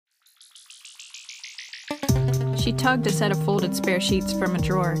She tugged a set of folded spare sheets from a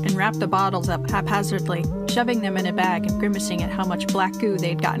drawer and wrapped the bottles up haphazardly, shoving them in a bag and grimacing at how much black goo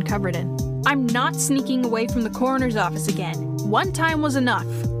they'd gotten covered in. I'm not sneaking away from the coroner's office again. One time was enough.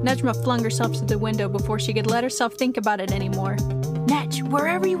 Nedjma flung herself to the window before she could let herself think about it anymore. Nedj,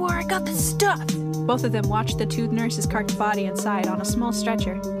 wherever you are, I got the stuff. Both of them watched the two nurses cart the body inside on a small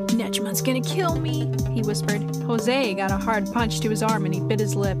stretcher. Nedjma's gonna kill me, he whispered. Jose got a hard punch to his arm and he bit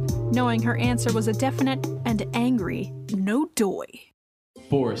his lip, knowing her answer was a definite and angry no doy.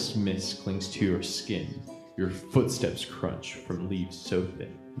 Forest mist clings to your skin. Your footsteps crunch from leaves so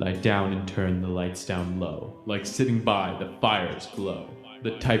thin. Lie down and turn the lights down low. Like sitting by, the fire's glow.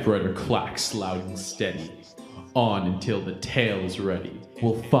 The typewriter clacks loud and steady. On until the tale is ready.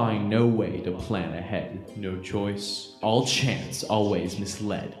 We'll find no way to plan ahead. No choice, all chance, always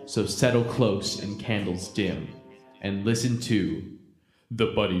misled. So settle close and candles dim. And listen to The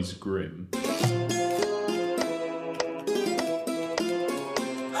Buddies Grim.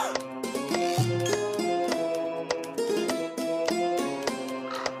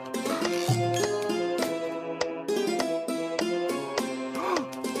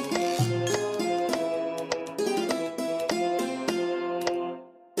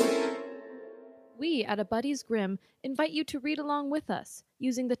 We at A Buddies Grim invite you to read along with us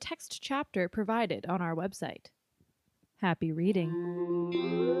using the text chapter provided on our website. Happy reading.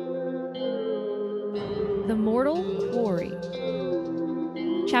 The Mortal Quarry.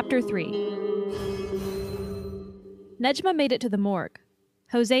 Chapter 3. Nedjma made it to the morgue.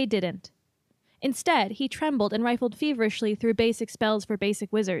 Jose didn't. Instead, he trembled and rifled feverishly through basic spells for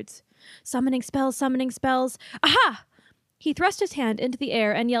basic wizards. Summoning spells, summoning spells. Aha! He thrust his hand into the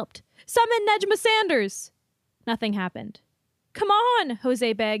air and yelped, "Summon Nedjma Sanders!" Nothing happened. "Come on,"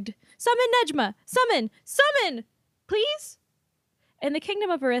 Jose begged. "Summon Nedjma! Summon! Summon! Please?" In the kingdom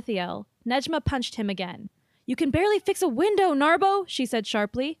of Erithiel, Nedjma punched him again. "You can barely fix a window, Narbo," she said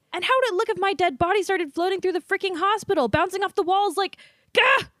sharply. "And how would it look if my dead body started floating through the freaking hospital, bouncing off the walls like...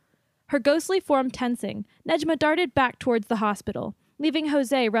 Gah!" Her ghostly form tensing, Nedjma darted back towards the hospital, leaving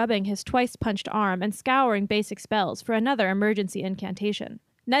Jose rubbing his twice-punched arm and scouring basic spells for another emergency incantation.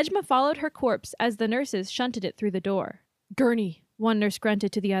 Nedjma followed her corpse as the nurses shunted it through the door. "Gurney," one nurse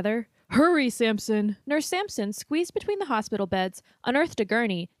grunted to the other. "Hurry, Samson." Nurse Samson squeezed between the hospital beds, unearthed a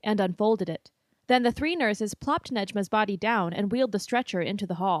gurney, and unfolded it. Then the three nurses plopped Nedjma's body down and wheeled the stretcher into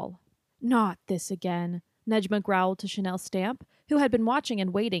the hall. "Not this again," Nedjma growled to Chanel Stamp, who had been watching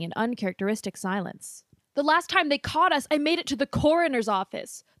and waiting in uncharacteristic silence. "The last time they caught us, I made it to the coroner's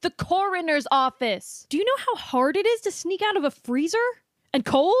office. The coroner's office! Do you know how hard it is to sneak out of a freezer? And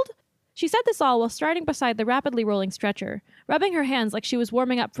cold?" She said this all while striding beside the rapidly rolling stretcher, rubbing her hands like she was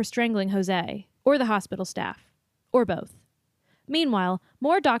warming up for strangling Jose, or the hospital staff, or both. Meanwhile,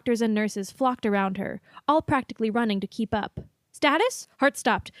 more doctors and nurses flocked around her, all practically running to keep up. "Status? Heart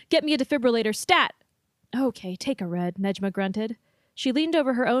stopped. Get me a defibrillator, stat!" "Okay, take a red," Nedjma grunted. She leaned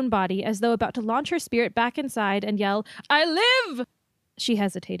over her own body as though about to launch her spirit back inside and yell, "I live!" She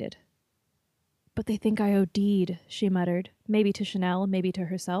hesitated. "But they think I OD'd," she muttered, maybe to Chanel, maybe to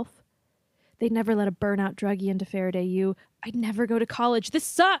herself. "They'd never let a burnout druggie into Faraday U. I'd never go to college. This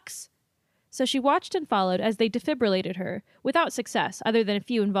sucks!" So she watched and followed as they defibrillated her, without success other than a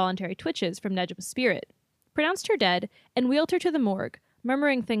few involuntary twitches from Nedjma's spirit, pronounced her dead, and wheeled her to the morgue,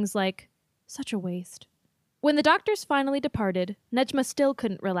 murmuring things like, "Such a waste." When the doctors finally departed, Nedjma still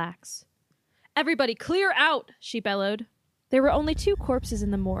couldn't relax. "Everybody clear out!" she bellowed. There were only two corpses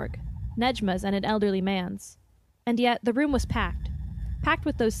in the morgue, Nedjma's and an elderly man's. And yet the room was packed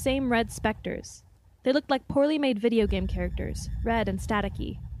with those same red specters. They looked like poorly made video game characters, red and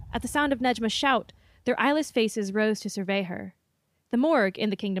staticky. At the sound of Nedjma shout, their eyeless faces rose to survey her. The morgue, in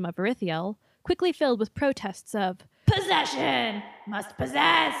the kingdom of Erithiel, quickly filled with protests of, "Possession! Must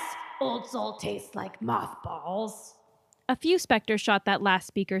possess! Old soul tastes like mothballs." A few specters shot that last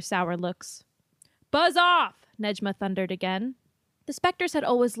speaker sour looks. "Buzz off!" Nedjma thundered again. The specters had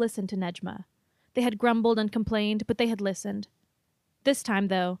always listened to Nedjma. They had grumbled and complained, but they had listened. This time,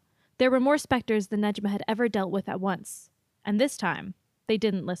 though, there were more specters than Nedjma had ever dealt with at once. And this time, they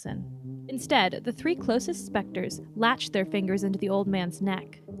didn't listen. Instead, the three closest specters latched their fingers into the old man's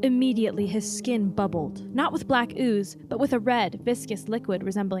neck. Immediately, his skin bubbled, not with black ooze, but with a red, viscous liquid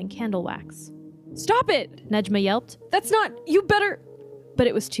resembling candle wax. "Stop it!" Nedjma yelped. "That's not... You better..." But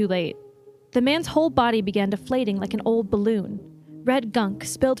it was too late. The man's whole body began deflating like an old balloon. Red gunk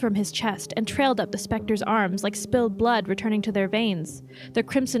spilled from his chest and trailed up the specter's arms like spilled blood returning to their veins. Their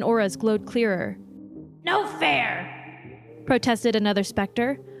crimson auras glowed clearer. "No fair!" protested another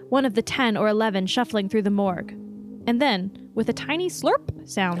specter, one of the 10 or 11 shuffling through the morgue. And then, with a tiny slurp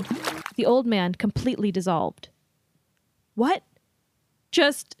sound, the old man completely dissolved. What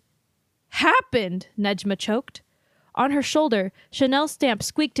just happened? Nedjma choked. On her shoulder, Chanel's stamp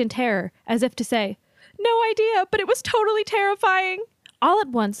squeaked in terror, as if to say, "No idea, but it was totally terrifying." All at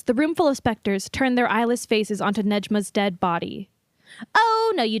once, the room full of specters turned their eyeless faces onto Nedjma's dead body.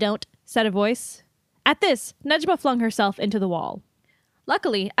 "Oh, no you don't," said a voice. At this, Nedjma flung herself into the wall.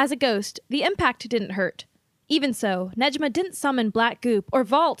 Luckily, as a ghost, the impact didn't hurt. Even so, Nedjma didn't summon black goop or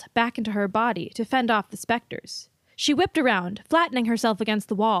vault back into her body to fend off the specters. She whipped around, flattening herself against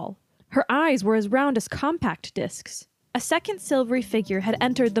the wall. Her eyes were as round as compact discs. A second silvery figure had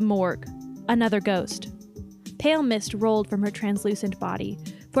entered the morgue. Another ghost. Pale mist rolled from her translucent body,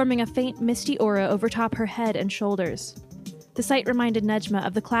 forming a faint misty aura over top her head and shoulders. The sight reminded Nedjma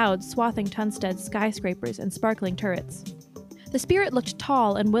of the clouds swathing Tunsted's skyscrapers and sparkling turrets. The spirit looked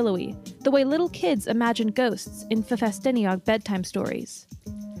tall and willowy, the way little kids imagine ghosts in Festiniog bedtime stories.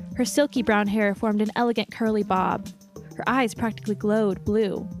 Her silky brown hair formed an elegant curly bob. Her eyes practically glowed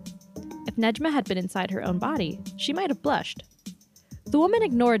blue. If Nedjma had been inside her own body, she might have blushed. The woman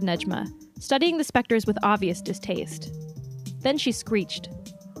ignored Nedjma, studying the specters with obvious distaste. Then she screeched.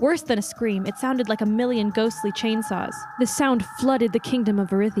 Worse than a scream, it sounded like a million ghostly chainsaws. The sound flooded the kingdom of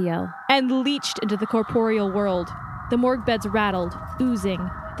Verithiel and leached into the corporeal world. The morgue beds rattled, oozing.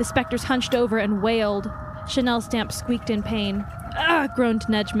 The specters hunched over and wailed. Chanel's stamp squeaked in pain. "Ah!" groaned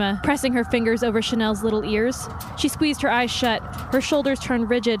Nedjma, pressing her fingers over Chanel's little ears. She squeezed her eyes shut. Her shoulders turned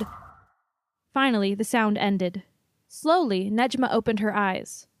rigid. Finally, the sound ended. Slowly, Nedjma opened her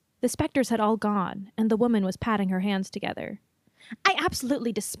eyes. The specters had all gone, and the woman was patting her hands together. "I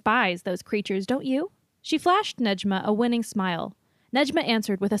absolutely despise those creatures, don't you?" She flashed Nedjma a winning smile. Nedjma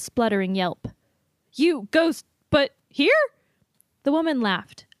answered with a spluttering yelp. "You ghost, but here?" The woman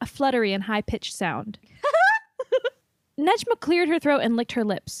laughed, a fluttery and high-pitched sound. Nedjma cleared her throat and licked her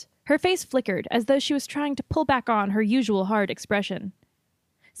lips. Her face flickered, as though she was trying to pull back on her usual hard expression.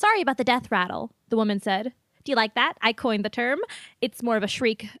 "Sorry about the death rattle," the woman said. "Do you like that? I coined the term. It's more of a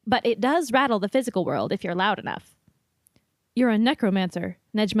shriek, but it does rattle the physical world if you're loud enough." "You're a necromancer,"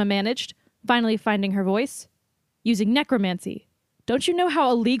 Nedjma managed, finally finding her voice. "Using necromancy. Don't you know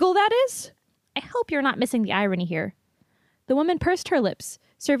how illegal that is?" "I hope you're not missing the irony here." The woman pursed her lips,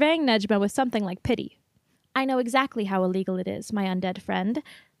 surveying Nedjma with something like pity. "I know exactly how illegal it is, my undead friend,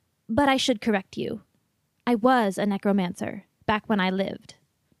 but I should correct you. I was a necromancer, back when I lived."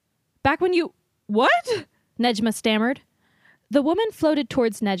 "Back when you... what?" Nedjma stammered. The woman floated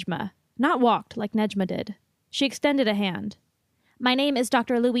towards Nedjma, not walked like Nedjma did. She extended a hand. "My name is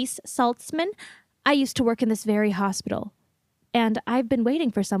Dr. Luis Saltzman. I used to work in this very hospital, and I've been waiting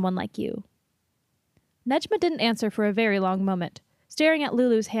for someone like you." Nedjma didn't answer for a very long moment, staring at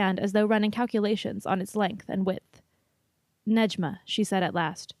Lulu's hand as though running calculations on its length and width. "Nedjma," she said at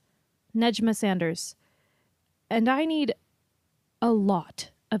last. "Nedjma Sanders. And I need a lot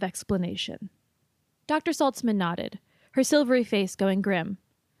of explanation." Dr. Saltzman nodded, her silvery face going grim.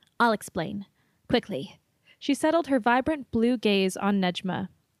 "I'll explain. Quickly." She settled her vibrant blue gaze on Nedjma.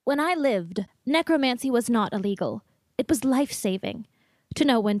 "When I lived, necromancy was not illegal. It was life-saving. To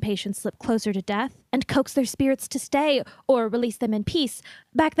know when patients slip closer to death and coax their spirits to stay or release them in peace.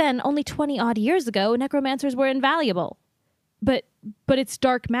 Back then, only 20-odd years ago, necromancers were invaluable." But it's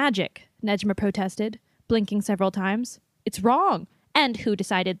dark magic," Nedjma protested, blinking several times. "It's wrong." "And who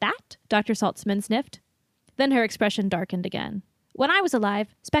decided that?" Dr. Saltzman sniffed. Then her expression darkened again. "When I was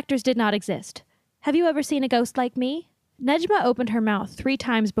alive, specters did not exist. Have you ever seen a ghost like me?" Nedjma opened her mouth 3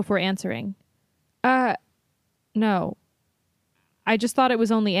 times before answering. No. I just thought it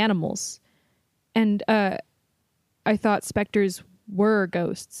was only animals. And, I thought specters were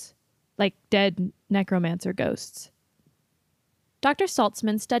ghosts. Like dead necromancer ghosts." Dr.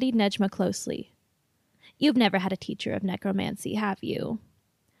 Saltzman studied Nedjma closely. "You've never had a teacher of necromancy, have you?"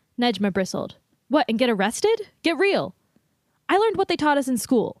 Nedjma bristled. "What, and get arrested? Get real." "I learned what they taught us in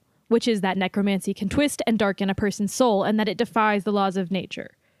school, which is that necromancy can twist and darken a person's soul and that it defies the laws of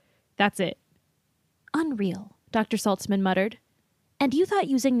nature. That's it." "Unreal," Dr. Saltzman muttered. "And you thought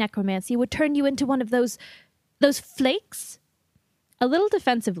using necromancy would turn you into one of those flakes?" A little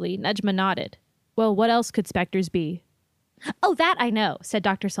defensively, Nedjma nodded. Well, what else could specters be? "Oh, that I know," said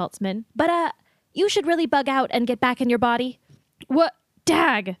Dr. Saltzman. "But, you should really bug out and get back in your body." "What?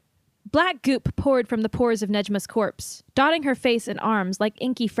 Dag!" Black goop poured from the pores of Nedjma's corpse, dotting her face and arms like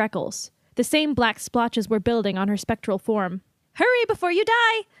inky freckles. The same black splotches were building on her spectral form. "Hurry before you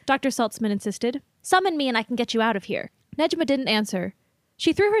die," Dr. Saltzman insisted. "Summon me and I can get you out of here." Nedjma didn't answer.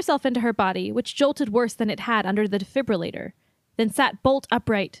 She threw herself into her body, which jolted worse than it had under the defibrillator, then sat bolt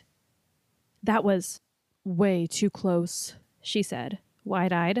upright. "That was way too close," she said,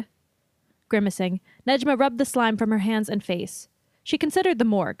 wide-eyed. Grimacing, Nedjma rubbed the slime from her hands and face. She considered the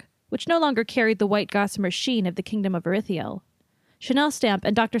morgue, which no longer carried the white gossamer sheen of the kingdom of Erythiel. Chanel Stamp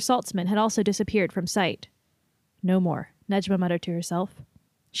and Dr. Saltzman had also disappeared from sight. No more, Nedjma muttered to herself.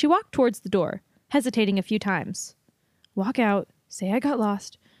 She walked towards the door, hesitating a few times. Walk out, say I got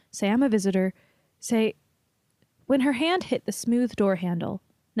lost, say I'm a visitor, say... When her hand hit the smooth door handle,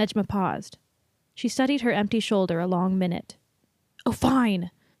 Nedjma paused. She studied her empty shoulder a long minute. Oh,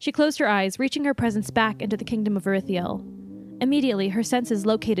 fine! She closed her eyes, reaching her presence back into the kingdom of Erythiel. Immediately, her senses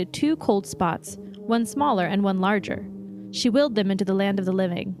located 2 cold spots, one smaller and one larger. She willed them into the land of the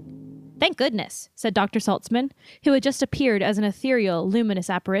living. Thank goodness, said Dr. Saltzman, who had just appeared as an ethereal, luminous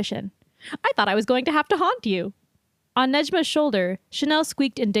apparition. I thought I was going to have to haunt you. On Nedjma's shoulder, Chanel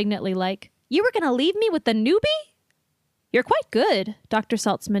squeaked indignantly like, You were going to leave me with the newbie? You're quite good, Dr.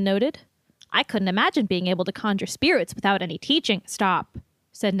 Saltzman noted. I couldn't imagine being able to conjure spirits without any teaching. Stop,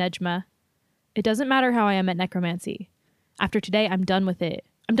 said Nedjma. It doesn't matter how I am at necromancy. After today, I'm done with it.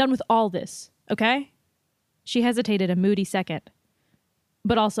 I'm done with all this, okay? She hesitated a moody second.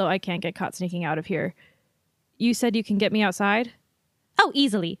 But also, I can't get caught sneaking out of here. You said you can get me outside? Oh,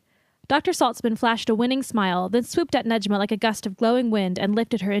 easily. Dr. Saltzman flashed a winning smile, then swooped at Nedjma like a gust of glowing wind and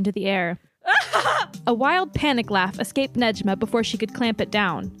lifted her into the air. A wild panic laugh escaped Nedjma before she could clamp it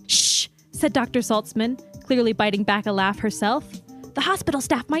down. Shh, said Dr. Saltzman, clearly biting back a laugh herself. The hospital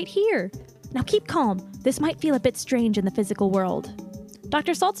staff might hear. Now keep calm. This might feel a bit strange in the physical world.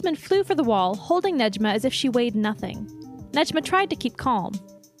 Dr. Saltzman flew for the wall, holding Nedjma as if she weighed nothing. Nedjma tried to keep calm,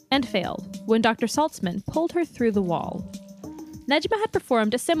 and failed, when Dr. Saltzman pulled her through the wall. Nedjma had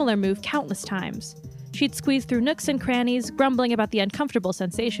performed a similar move countless times. She'd squeezed through nooks and crannies, grumbling about the uncomfortable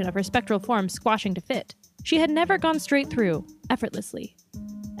sensation of her spectral form squashing to fit. She had never gone straight through, effortlessly.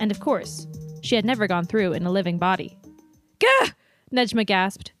 And of course, she had never gone through in a living body. Gah! Nedjma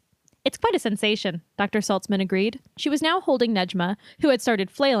gasped. It's quite a sensation, Dr. Saltzman agreed. She was now holding Nedjma, who had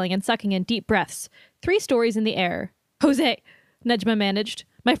started flailing and sucking in deep breaths, 3 stories in the air. Jose! Nedjma managed.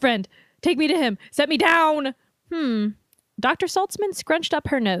 My friend, take me to him. Set me down! Dr. Saltzman scrunched up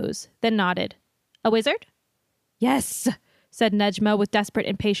her nose, then nodded. A wizard? Yes, said Nedjma with desperate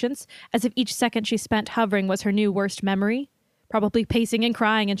impatience, as if each second she spent hovering was her new worst memory. Probably pacing and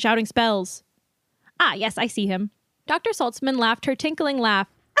crying and shouting spells. Ah, yes, I see him. Dr. Saltzman laughed her tinkling laugh,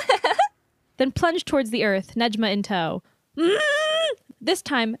 then plunged towards the earth, Nedjma in tow. This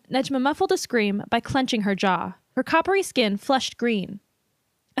time, Nedjma muffled a scream by clenching her jaw. Her coppery skin flushed green.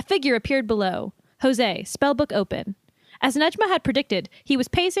 A figure appeared below, Jose, spellbook open. As Nedjma had predicted, he was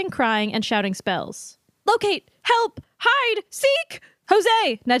pacing, crying, and shouting spells. Locate! Help! Hide! Seek!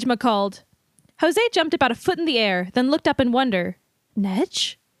 Jose! Nedjma called. Jose jumped about a foot in the air, then looked up in wonder.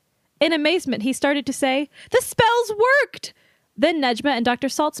 Nedj? In amazement, he started to say, The spells worked! Then Nedjma and Dr.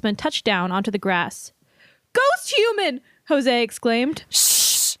 Saltzman touched down onto the grass. Ghost human! Jose exclaimed.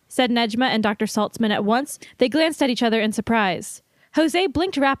 Shh! Said Nedjma and Dr. Saltzman at once. They glanced at each other in surprise. Jose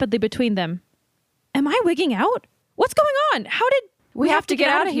blinked rapidly between them. Am I wigging out? What's going on? How did... We have to get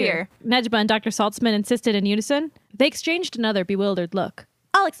out of here. Nedjma and Dr. Saltzman insisted in unison. They exchanged another bewildered look.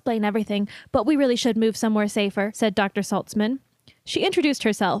 I'll explain everything, but we really should move somewhere safer, said Dr. Saltzman. She introduced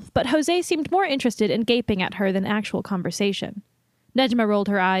herself, but Jose seemed more interested in gaping at her than actual conversation. Nedjma rolled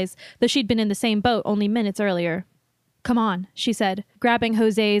her eyes, though she'd been in the same boat only minutes earlier. Come on, she said, grabbing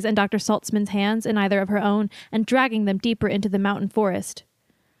Jose's and Dr. Saltzman's hands in either of her own and dragging them deeper into the mountain forest.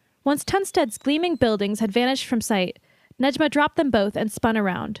 Once Tunsted's gleaming buildings had vanished from sight, Nedjma dropped them both and spun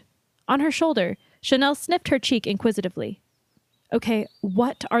around. On her shoulder, Chanel sniffed her cheek inquisitively. Okay,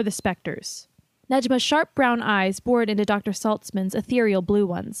 what are the specters? Nedjma's sharp brown eyes bored into Dr. Saltzman's ethereal blue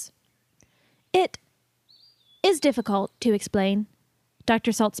ones. It is difficult to explain,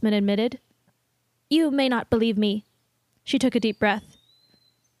 Dr. Saltzman admitted. You may not believe me. She took a deep breath.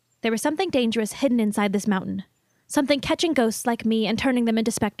 There was something dangerous hidden inside this mountain. Something catching ghosts like me and turning them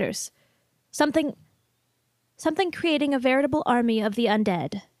into specters. Something creating a veritable army of the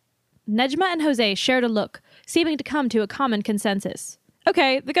undead. Nedjma and Jose shared a look, seeming to come to a common consensus.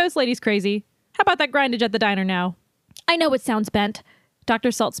 Okay, the ghost lady's crazy. How about that grindage at the diner now? I know it sounds bent, Dr.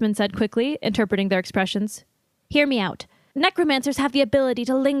 Saltzman said quickly, interpreting their expressions. Hear me out. Necromancers have the ability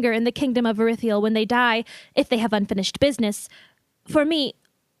to linger in the kingdom of Erythiel when they die, if they have unfinished business. For me,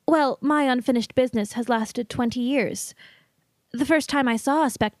 well, my unfinished business has lasted 20 years. The first time I saw a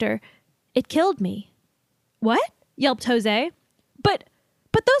specter, it killed me. What? Yelped Jose. But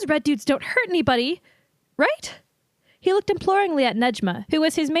those red dudes don't hurt anybody, right? He looked imploringly at Nedjma, who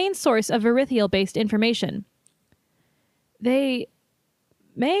was his main source of Erythiel-based information. They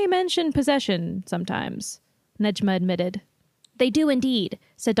may mention possession sometimes, Nedjma admitted. They do indeed,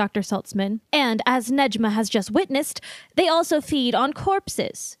 said Dr. Saltzman. And as Nedjma has just witnessed, they also feed on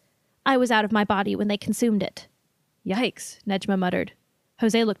corpses. I was out of my body when they consumed it. Yikes, Nedjma muttered.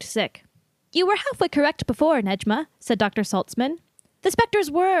 Jose looked sick. You were halfway correct before, Nedjma, said Dr. Saltzman. The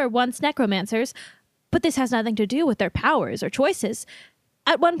specters were once necromancers, but this has nothing to do with their powers or choices.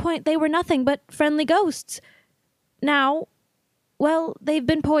 At one point, they were nothing but friendly ghosts. Now, well, they've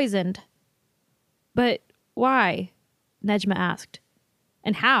been poisoned. But why? Nedjma asked.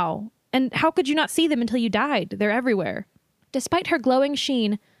 And how? And how could you not see them until you died? They're everywhere. Despite her glowing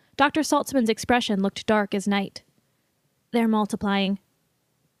sheen, Dr. Saltzman's expression looked dark as night. They're multiplying.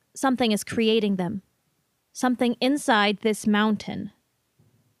 Something is creating them. Something inside this mountain.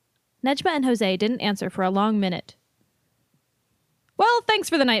 Nedjma and Jose didn't answer for a long minute. Well, thanks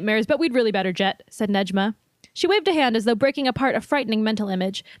for the nightmares, but we'd really better jet, said Nedjma. She waved a hand as though breaking apart a frightening mental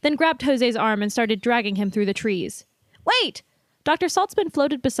image, then grabbed Jose's arm and started dragging him through the trees. Wait! Dr. Saltzman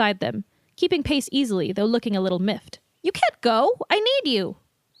floated beside them, keeping pace easily, though looking a little miffed. You can't go! I need you!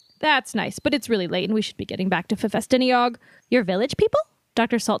 That's nice, but it's really late and we should be getting back to Fefestiniog. Your village people?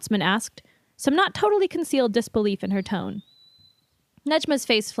 Dr. Saltzman asked, some not totally concealed disbelief in her tone. Nedjma's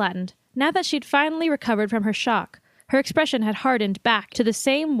face flattened. Now that she'd finally recovered from her shock, her expression had hardened back to the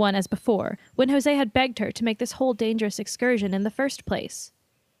same one as before, when Jose had begged her to make this whole dangerous excursion in the first place.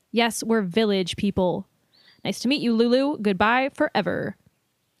 Yes, we're village people. Nice to meet you, Lulu. Goodbye forever.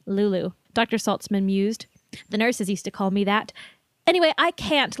 Lulu, Dr. Saltzman mused. The nurses used to call me that. Anyway, I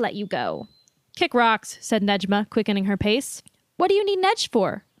can't let you go. Kick rocks, said Nedjma, quickening her pace. What do you need Nedj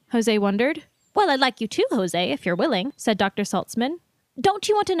for? Jose wondered. Well, I'd like you too, Jose, if you're willing, said Dr. Saltzman. Don't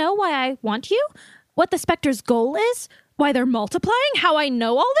you want to know why I want you? What the Spectre's goal is? Why they're multiplying? How I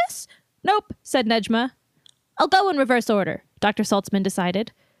know all this? Nope, said Nedjma. I'll go in reverse order, Dr. Saltzman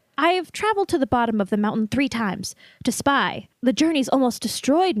decided. I've traveled to the bottom of the mountain 3 times to spy. The journey's almost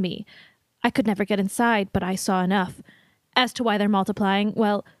destroyed me. I could never get inside, but I saw enough. As to why they're multiplying,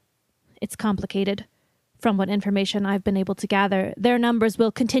 well, it's complicated. From what information I've been able to gather, their numbers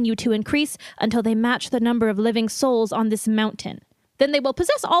will continue to increase until they match the number of living souls on this mountain. Then they will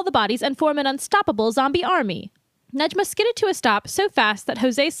possess all the bodies and form an unstoppable zombie army. Nedjma skidded to a stop so fast that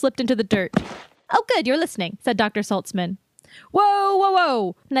Jose slipped into the dirt. Oh, good, you're listening, said Dr. Saltzman. Whoa, whoa,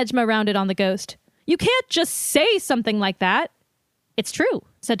 whoa, Nedjma rounded on the ghost. You can't just say something like that. It's true,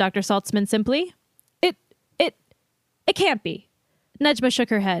 said Dr. Saltzman simply. It can't be. Nedjma shook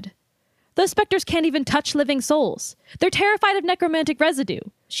her head. Those specters can't even touch living souls. They're terrified of necromantic residue.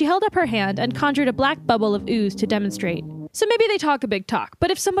 She held up her hand and conjured a black bubble of ooze to demonstrate. So maybe they talk a big talk,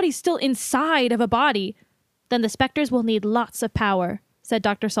 but if somebody's still inside of a body, then the specters will need lots of power, said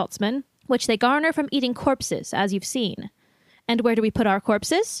Dr. Saltzman, which they garner from eating corpses, as you've seen. And where do we put our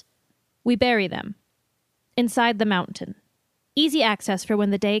corpses? We bury them. Inside the mountain. Easy access for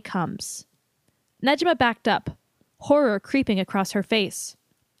when the day comes. Nedjma backed up, horror creeping across her face.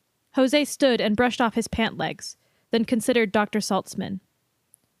 Jose stood and brushed off his pant legs, then considered Dr. Saltzman.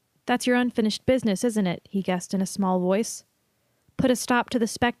 That's your unfinished business, isn't it? He guessed in a small voice. Put a stop to the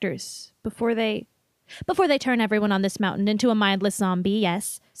specters before they turn everyone on this mountain into a mindless zombie,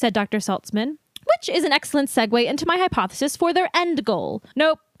 yes, said Dr. Saltzman, which is an excellent segue into my hypothesis for their end goal.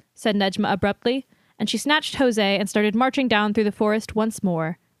 Nope, said Nedjma abruptly, and she snatched Jose and started marching down through the forest once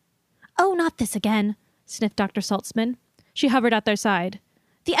more. Oh, not this again, sniffed Dr. Saltzman. She hovered at their side.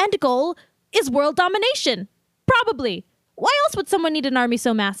 The end goal is world domination. Probably. Why else would someone need an army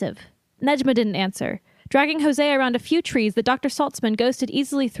so massive? Nedjma didn't answer, dragging Jose around a few trees that Dr. Saltzman ghosted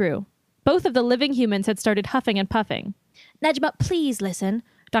easily through. Both of the living humans had started huffing and puffing. Nedjma, please listen,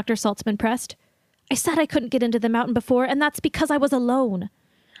 Dr. Saltzman pressed. I said I couldn't get into the mountain before, and that's because I was alone.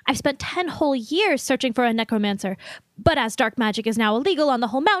 I've spent 10 whole years searching for a necromancer, but as dark magic is now illegal on the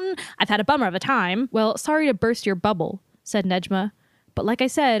whole mountain, I've had a bummer of a time. Well, sorry to burst your bubble, said Nedjma, but like I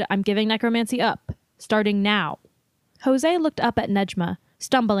said, I'm giving necromancy up, starting now. Jose looked up at Nedjma,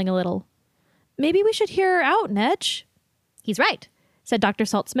 stumbling a little. Maybe we should hear her out, Nedj. He's right, said Dr.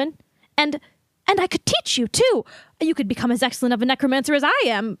 Saltzman. And I could teach you, too. You could become as excellent of a necromancer as I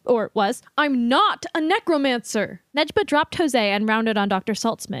am, or was. I'm not a necromancer. Nedjma dropped Jose and rounded on Dr.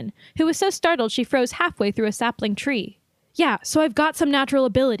 Saltzman, who was so startled she froze halfway through a sapling tree. Yeah, so I've got some natural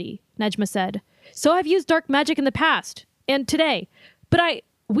ability, Nedjma said. So I've used dark magic in the past, and today. But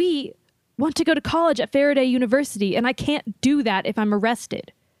we want to go to college at Faraday University, and I can't do that if I'm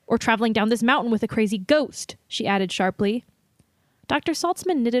arrested. Or traveling down this mountain with a crazy ghost, she added sharply. Dr.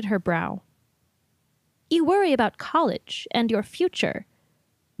 Saltzman knitted her brow. You worry about college and your future,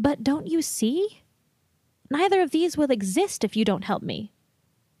 but don't you see? Neither of these will exist if you don't help me.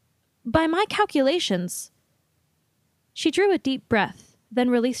 By my calculations, She drew a deep breath, then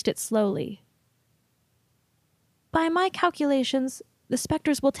released it slowly. By my calculations, the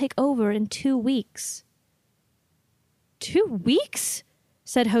specters will take over in 2 weeks. 2 weeks?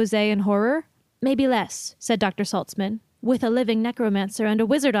 Said Jose in horror. Maybe less, said Dr. Saltzman. With a living necromancer and a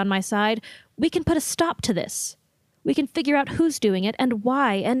wizard on my side, we can put a stop to this. We can figure out who's doing it and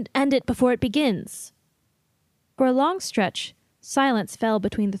why and end it before it begins. For a long stretch, silence fell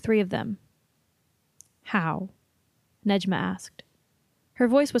between the three of them. How? Nedjma asked. Her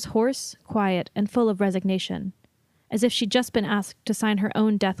voice was hoarse, quiet, and full of resignation, as if she'd just been asked to sign her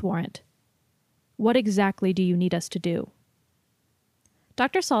own death warrant. What exactly do you need us to do?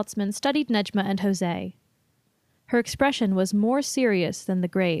 Dr. Saltzman studied Nedjma and Jose. Her expression was more serious than the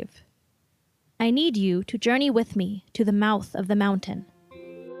grave. I need you to journey with me to the mouth of the mountain.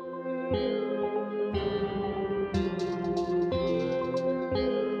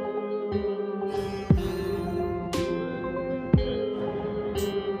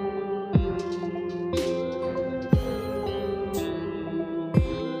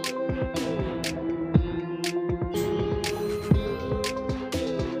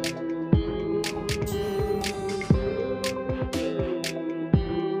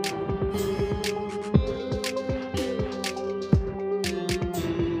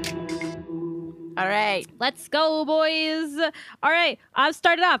 All right. Let's go, boys. All right, I've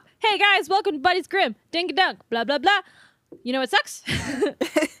started off. Hey, guys, welcome to Buddy's Grim. Dink-a-dunk, blah, blah, blah. You know what sucks?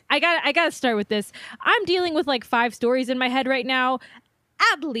 I gotta start with this. I'm dealing with like 5 stories in my head right now.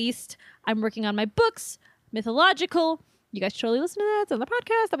 At least. I'm working on my books, mythological. You guys should totally listen to that. It's on the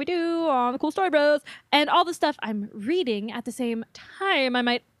podcast that we do on the Cool Story Bros. And all the stuff I'm reading at the same time, I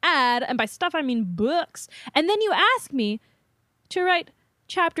might add. And by stuff, I mean books. And then you ask me to write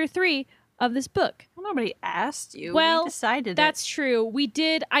chapter 3 of this book. Well, nobody asked you. Well, we decided that's true.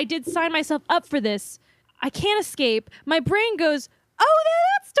 I did sign myself up for this. I can't escape. My brain goes, oh,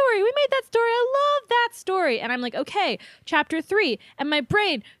 that story. We made that story. I love that story. And I'm like, okay, chapter 3. And my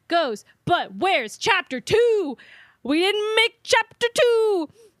brain goes, but where's chapter 2? We didn't make chapter 2.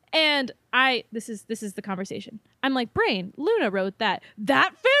 And this is the conversation. I'm like, brain, Luna wrote that.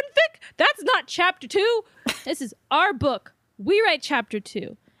 That fanfic? That's not chapter 2. This is our book. We write chapter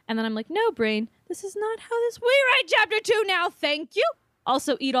 2. And then I'm like, no, brain, this is not how this... We write chapter 2 now, thank you.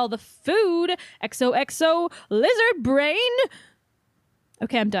 Also eat all the food. XOXO lizard brain.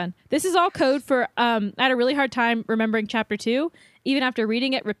 Okay, I'm done. This is all code for... I had a really hard time remembering chapter 2, even after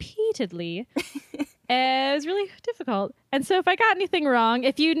reading it repeatedly. It was really difficult. And so if I got anything wrong,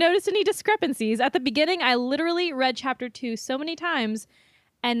 if you noticed any discrepancies, at the beginning, I literally read chapter 2 so many times,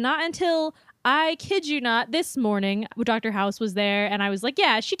 and not until... I kid you not, this morning, Dr. House was there, and I was like,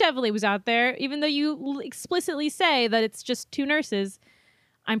 yeah, she definitely was out there, even though you explicitly say that it's just 2 nurses.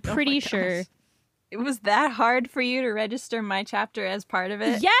 I'm pretty sure. It was that hard for you to register my chapter as part of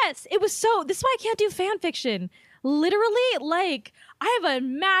it? Yes, it was so... This is why I can't do fan fiction. Literally, like, I have a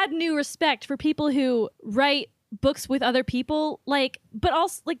mad new respect for people who write books with other people, like, but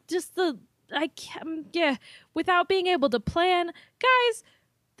also, like, just the... without being able to plan. Guys...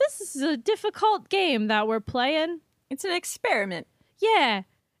 This is a difficult game that we're playing. It's an experiment. Yeah.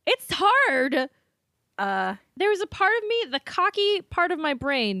 It's hard. There was a part of me, the cocky part of my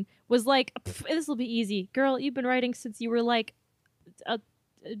brain was like, this will be easy. Girl, you've been writing since you were like a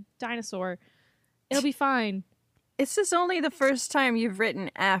dinosaur. It'll be fine. This is only the first time you've written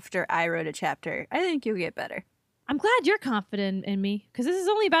after I wrote a chapter. I think you'll get better. I'm glad you're confident in me, because this is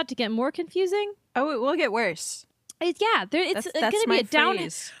only about to get more confusing. Oh, it will get worse. It's going to be a down.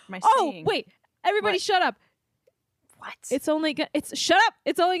 Saying. Wait! Everybody, What? Shut up! What? Shut up!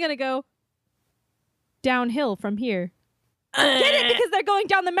 It's only going to go downhill from here. Get it? Because they're going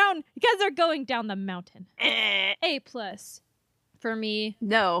down the mountain. Because they're going down the mountain. A+ for me.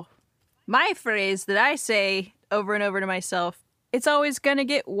 No, my phrase that I say over and over to myself: it's always going to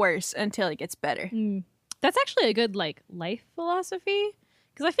get worse until it gets better. That's actually a good like life philosophy,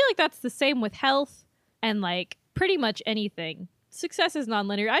 because I feel like that's the same with health and like. Pretty much anything. Success is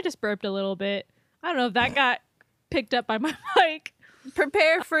non-linear. I just burped a little bit. I don't know if that got picked up by my mic.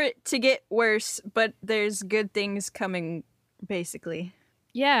 Prepare for it to get worse, but there's good things coming, basically.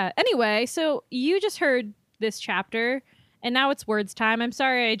 Yeah. Anyway, so you just heard this chapter, and now it's words time. I'm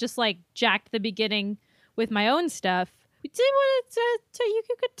sorry I just, like, jacked the beginning with my own stuff. We did want to you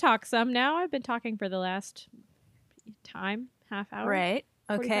could talk some now. I've been talking for the last half hour. Right.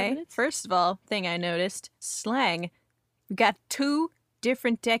 Okay, minutes? First of all, thing I noticed, slang. We got 2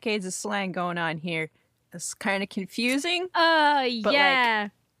 different decades of slang going on here. It's kind of confusing. Yeah.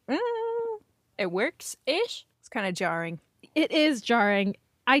 Like, it works-ish. It's kind of jarring. It is jarring.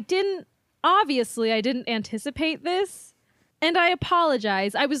 I didn't Obviously, I didn't anticipate this, and I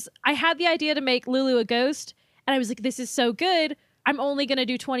apologize. I had the idea to make Lulu a ghost, and I was like, this is so good. I'm only going to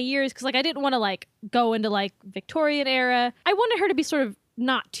do 20 years because, like, I didn't want to, like, go into, like, Victorian era. I wanted her to be sort of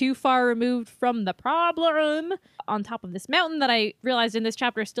not too far removed from the problem on top of this mountain that I realized in this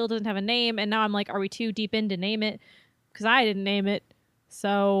chapter still doesn't have a name, and now I'm like, are we too deep in to name it? Because I didn't name it.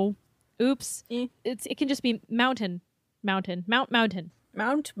 So, oops. It can just be Mountain. Mount Mountain.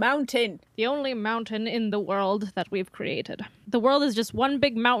 The only mountain in the world that we've created. The world is just one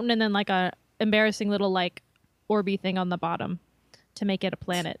big mountain and then like a embarrassing little like orby thing on the bottom to make it a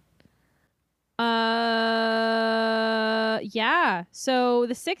planet. Yeah. So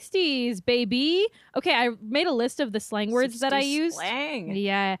the 60s, baby. Okay, I made a list of the slang words that I used. Slang.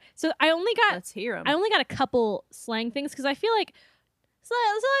 Yeah. So I only got Let's hear them. I only got a couple slang things because I feel like so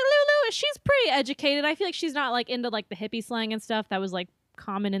Lulu, she's pretty educated. I feel like she's not like into like the hippie slang and stuff that was like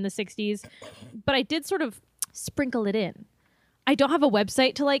common in the 60s. But I did sort of sprinkle it in. I don't have a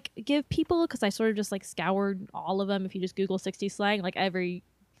website to like give people because I sort of just like scoured all of them. If you just Google 60s slang, like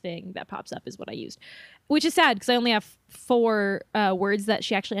everything that pops up is what I used, which is sad because I only have 4 words that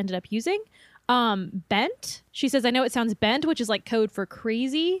she actually ended up using. Bent. She says, I know it sounds bent, which is like code for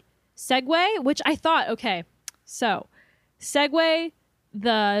crazy. Segway, which I thought, okay, so Segway,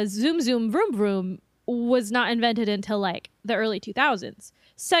 the zoom zoom vroom vroom was not invented until like the early 2000s.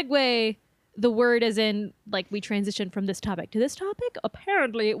 Segway, the word as in like we transitioned from this topic to this topic,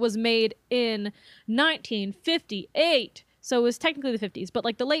 apparently it was made in 1958. So it was technically the 50s, but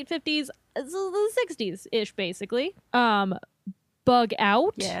like the late 50s, the 60s ish basically. Bug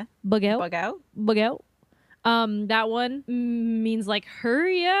out. Yeah. Bug out. Bug out. Bug out. That one means like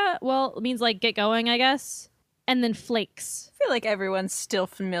hurry up. Well, it means like get going, I guess. And then flakes. I feel like everyone's still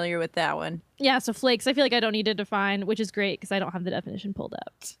familiar with that one. Yeah, so flakes, I feel like I don't need to define, which is great because I don't have the definition pulled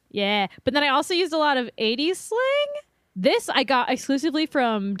up. Yeah, but then I also used a lot of 80s slang. This I got exclusively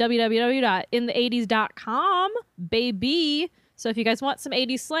from www.intheeighties.com, baby. So if you guys want some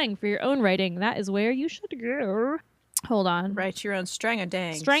 80s slang for your own writing, that is where you should go. Hold on. Write your own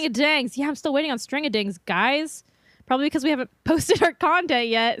strang-a-dangs. Strang-a-dangs. Yeah, I'm still waiting on strang-a-dangs, guys. Probably because we haven't posted our content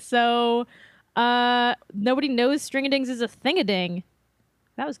yet, so nobody knows string-a-dings is a thing-a-ding.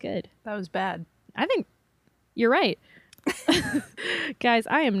 That was good. That was bad. I think you're right. Guys,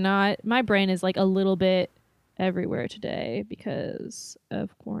 I am not. My brain is like a little bit everywhere today because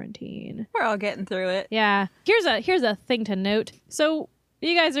of quarantine. We're all getting through it. Yeah. Here's a thing to note. So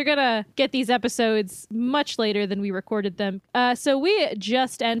you guys are gonna get these episodes much later than we recorded them. So we not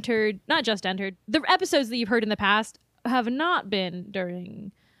just entered. The episodes that you've heard in the past have not been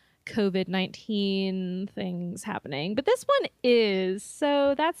during COVID-19 things happening, but this one is,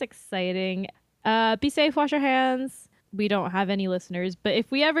 so that's exciting. Be safe, wash your hands. We don't have any listeners, but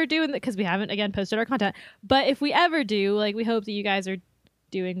if we ever do, because we haven't again posted our content, but if we ever do, like, we hope that you guys are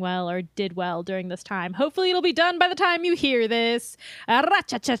doing well or did well during this time. Hopefully it'll be done by the time you hear this.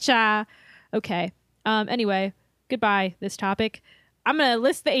 Ra-cha-cha-cha. Okay. Anyway, goodbye this topic. I'm gonna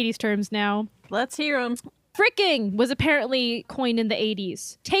list the 80s terms now. Let's hear them. Fricking was apparently coined in the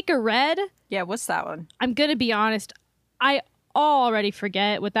 80s. Take a red. Yeah, what's that one? I'm gonna be honest, I already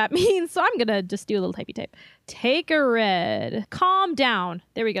forget what that means, so I'm gonna just do a little typey type. Take a red. Calm down.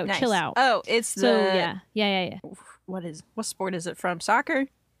 There we go. Nice. Chill out. Oh, it's So the... yeah. What sport is it from? Soccer?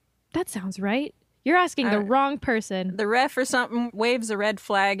 That sounds right. You're asking the wrong person. The ref or something waves a red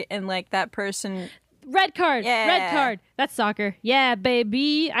flag and like that person... Red card. Yeah. Red card. That's soccer. Yeah,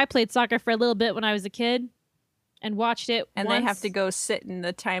 baby. I played soccer for a little bit when I was a kid and watched it And once. they have to go sit in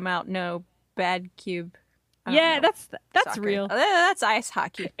the timeout, no bad cube. I don't Yeah, know. that's Soccer. real. Oh, that's ice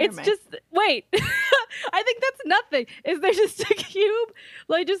hockey. Never It's mind. just wait. I think that's nothing. Is there just a cube?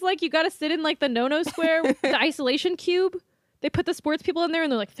 Like just like you got to sit in like the no-no square with the isolation cube. They put the sports people in there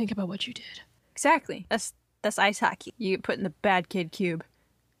and they're like, think about what you did. Exactly. That's ice hockey. You get put in the bad kid cube.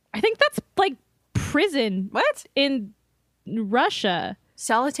 I think that's like prison What? in Russia.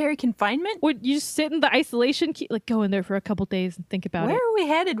 Solitary confinement? Would you just sit in the isolation cube, like go in there for a couple days and think about Where it? are we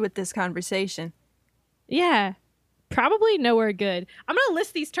headed with this conversation? Yeah, probably nowhere good. I'm gonna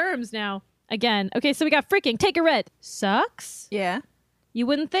list these terms now again. Okay, so we got freaking. Take a red. Sucks. Yeah. You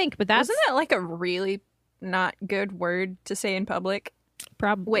wouldn't think, but that's Wasn't that like a really not good word to say in public?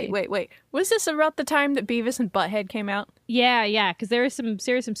 probably. Wait. Was this about the time that Beavis and Butthead came out? Yeah, because there is some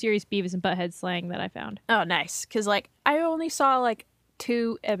serious Beavis and Butthead slang that I found. Oh, nice. Because, like, I only saw, like,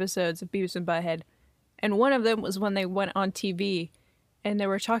 2 episodes of Beavis and Butthead. And one of them was when they went on TV. And they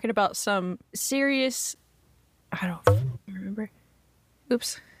were talking about some serious... I don't remember.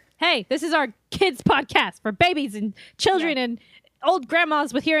 Oops. Hey, this is our kids podcast for babies and children and old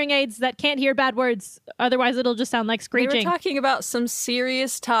grandmas with hearing aids that can't hear bad words. Otherwise, it'll just sound like They screeching. were talking about some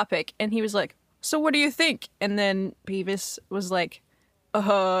serious topic, and he was like, so what do you think? And then Beavis was like,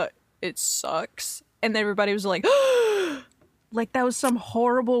 it sucks. And then everybody was like, like that was some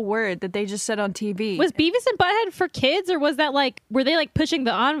horrible word that they just said on TV. Was Beavis and Butthead for kids, or was that like, were they like pushing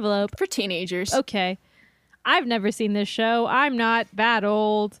the envelope? For teenagers. Okay. I've never seen this show. I'm not that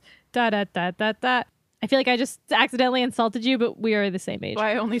old. Da da da da da. I feel like I just accidentally insulted you, but we are the same age. Well,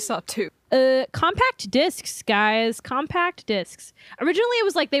 I only saw 2. Compact discs, guys. Compact discs. Originally, it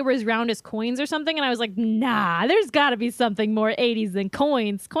was like they were as round as coins or something, and I was like, nah, there's got to be something more 80s than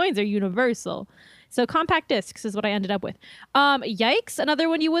coins. Coins are universal. So compact discs is what I ended up with. Yikes, another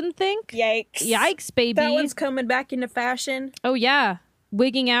one you wouldn't think. Yikes, baby. That one's coming back into fashion. Oh, yeah.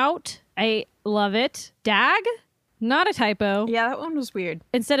 Wigging out. I love it. Dag? Not a typo. Yeah, that one was weird.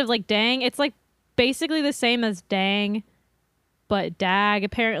 Instead of like dang, it's like basically the same as dang, but dag,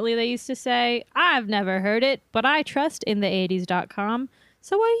 apparently they used to say. I've never heard it, but I trust in the 80s.com,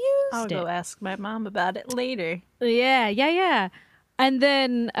 so I I'll used it. go ask my mom about it later. Yeah. And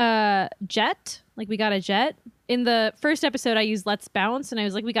then jet, like we got a jet. In the first episode, I used Let's Bounce, and I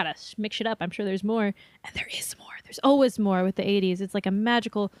was like, we gotta mix it up. I'm sure there's more. And there is more. There's always more with the 80s. It's like a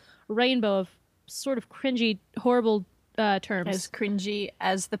magical rainbow of sort of cringy, horrible terms. As cringy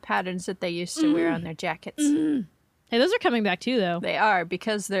as the patterns that they used to wear on their jackets. Hey, those are coming back too, though. They are,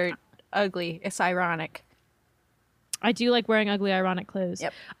 because they're ugly. It's ironic. I do like wearing ugly, ironic clothes.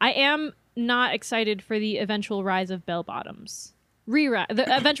 Yep. I am not excited for the eventual rise of bell bottoms. The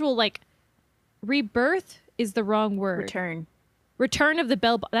eventual, like, rebirth is the wrong word. Return of the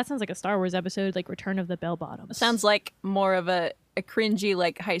bell. That sounds like a Star Wars episode, like Return of the Bell Bottoms. Sounds like more of a cringy,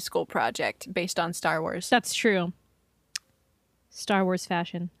 like, high school project based on Star Wars. That's true. Star Wars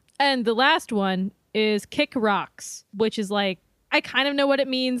fashion. And the last one is Kick Rocks, which is like, I kind of know what it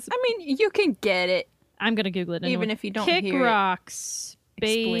means. I mean, you can get it. I'm going to Google it anyway. Even if you don't Kick hear it Rocks,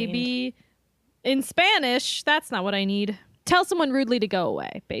 baby. explained. In Spanish, that's not what I need. Tell someone rudely to go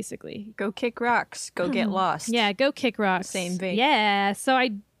away, basically. Go kick rocks. Go get lost. Yeah, go kick rocks. Same vein. Yeah, so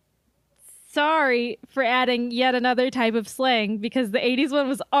sorry for adding yet another type of slang, because the 80s one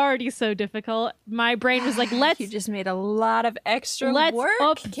was already so difficult. My brain was like, You just made a lot of extra work,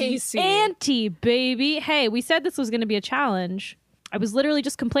 up Kacie. the ante, baby. Hey, we said this was going to be a challenge. I was literally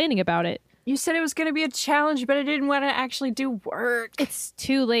just complaining about it. You said it was going to be a challenge, but I didn't want to actually do work. It's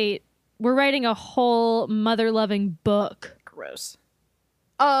too late. We're writing a whole mother-loving book. Gross.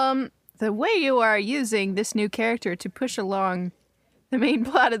 The way you are using this new character to push along the main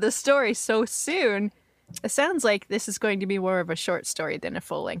plot of the story so soon, it sounds like this is going to be more of a short story than a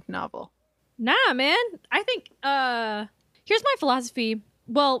full-length novel. Nah, man. I think, here's my philosophy.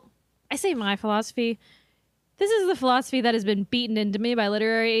 Well, I say my philosophy. This is the philosophy that has been beaten into me by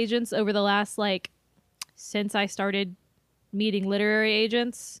literary agents over the last, since I started meeting literary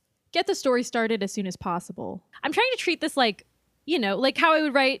agents. Get the story started as soon as possible. I'm trying to treat this like how I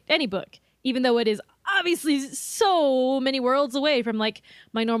would write any book, even though it is obviously so many worlds away from,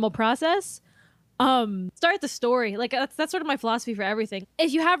 my normal process. Start the story. That's sort of my philosophy for everything.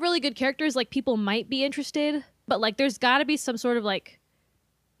 If you have really good characters, people might be interested, but, there's gotta be some sort of,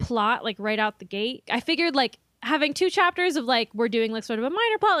 plot, right out the gate. I figured, having 2 chapters of, we're doing, sort of a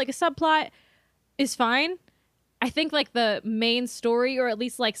minor plot, a subplot, is fine. I think the main story, or at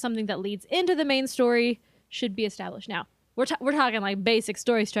least something that leads into the main story, should be established. Now, we're talking basic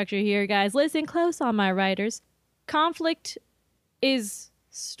story structure here, guys. Listen close on my writers. Conflict is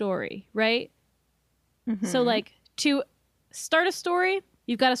story, right? Mm-hmm. So to start a story,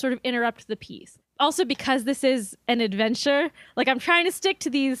 you've got to sort of interrupt the piece. Also, because this is an adventure, I'm trying to stick to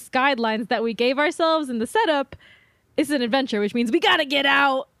these guidelines that we gave ourselves in the setup. It's an adventure, which means we got to get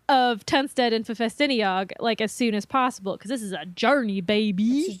out of Tunstead and Fefestiniog as soon as possible, because this is a journey,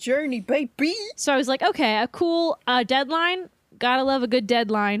 baby. It's a journey, baby. So I was like, okay, a cool deadline. Gotta love a good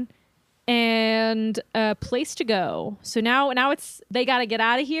deadline. And a place to go. So now it's they gotta get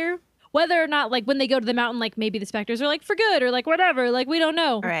out of here. Whether or not when they go to the mountain, maybe the specters are for good, or whatever, we don't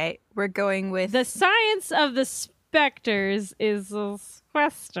know. All right, we're going with the science of the specters is a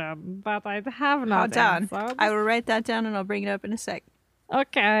question that I have not answered. I will write that down and I'll bring it up in a sec.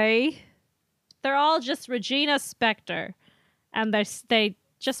 Okay. They're all just Regina Spektor, and they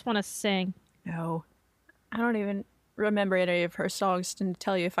just want to sing. No. I don't even remember any of her songs to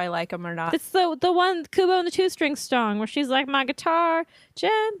tell you if I like them or not. It's the one, Kubo and the Two Strings song, where she's like, my guitar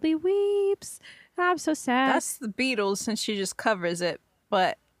gently weeps. I'm so sad. That's the Beatles, and she just covers it,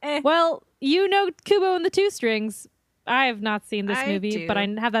 but Well, you know Kubo and the Two Strings. I have not seen this movie, but I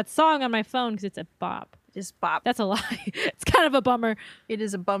have that song on my phone because it's a bop. Just bop. That's a lie. It's kind of a bummer. It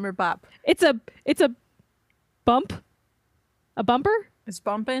is a bummer bop. It's a bump. A bumper? It's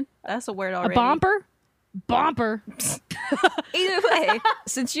bumping. That's a word already. A bomper? Bomper. Either way,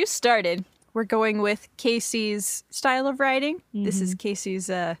 since you started, we're going with Kacie's style of writing. This is Kacie's,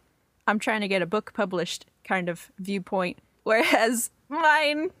 I'm trying to get a book published kind of viewpoint. Whereas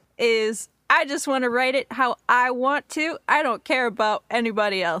mine is, I just want to write it how I want to. I don't care about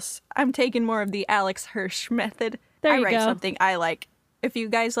anybody else. I'm taking more of the Alex Hirsch method. There I you write go. something I like. If you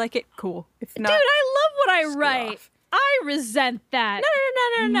guys like it, cool. If not, Dude, I love what I screw write. off. I resent that.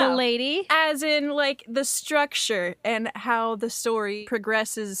 No. Milady. As in, like, the structure and how the story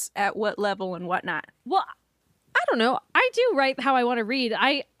progresses at what level and whatnot. Well, I don't know. I do write how I want to read.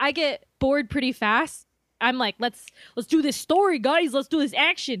 I get bored pretty fast. I'm like, let's do this story, guys. Let's do this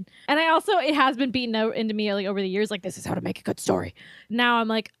action. And I also, it has been beaten out into me like over the years. Like, this is how to make a good story. Now I'm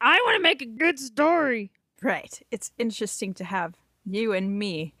like, I want to make a good story. Right. It's interesting to have you and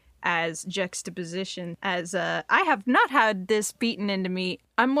me as juxtaposition. As I have not had this beaten into me.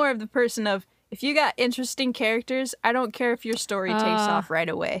 I'm more of the person of, if you got interesting characters, I don't care if your story takes off right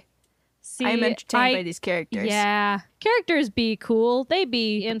away. See, I'm entertained by these characters. Yeah. Characters be cool. They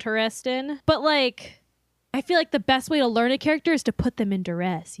be interesting. But like, I feel like the best way to learn a character is to put them in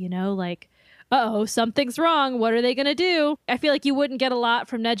duress, you know? Like, uh-oh, something's wrong. What are they going to do? I feel like you wouldn't get a lot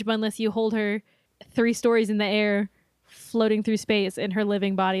from Nedjma unless you hold her 3 stories in the air, floating through space in her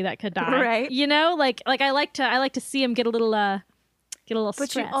living body that could die. Right. You know? Like I like to see him get a little But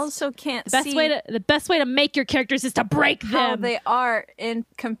stressed. you also can't the best way to make your characters is to break how them. they are in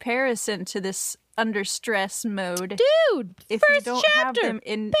comparison to this under stress mode. Dude, If first you don't chapter. have them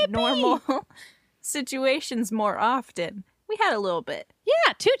in normal situations more often. We had a little bit.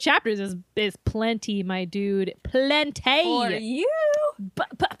 Yeah, 2 chapters is plenty, my dude. Plenty. For you.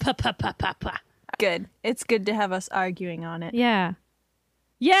 Pa. Good. It's good to have us arguing on it. Yeah.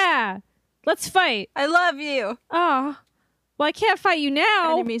 Yeah. Let's fight. I love you. Oh. Well, I can't fight you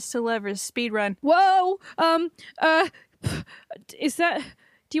now. Enemies to lovers. Speedrun. Whoa. Is that...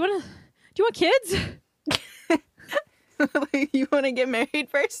 Do you want kids? You want to get married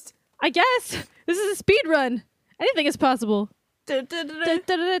first? I guess. This is a speed run. Anything is possible.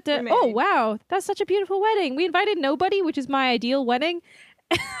 Oh, wow. That's such a beautiful wedding. We invited nobody, which is my ideal wedding.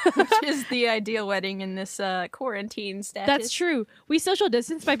 Which is the ideal wedding in this quarantine status. That's true. We social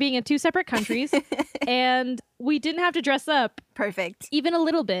distanced by being in 2 separate countries, and we didn't have to dress up Perfect. even a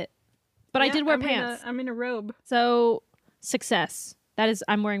little bit. But I Yeah, did wear I'm pants. I'm in a robe. So, success. That is,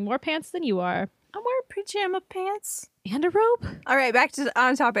 I'm wearing more pants than you are. I'm wearing pajama pants. And a robe? All right, back to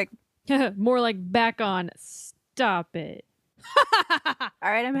on topic. More like back on. Stop it. All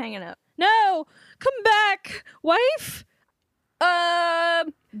right, I'm hanging up. No! Come back, wife!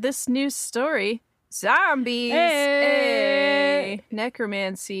 This new story, zombies, Hey.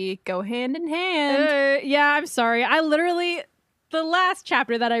 necromancy go hand in hand. Yeah, I'm sorry. I literally, the last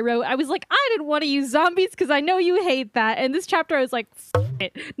chapter that I wrote, I was like, I didn't want to use zombies because I know you hate that. And this chapter, I was like, F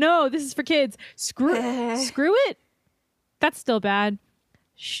it. No, this is for kids. Screw it. That's still bad.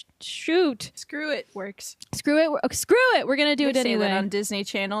 Shoot. Screw it works. Screw it. We're gonna do it They say that anyway. on Disney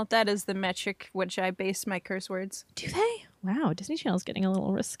Channel. That is the metric which I base my curse words. Do they? Wow, Disney Channel's getting a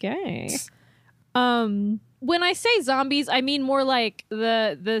little risque. When I say zombies, I mean more like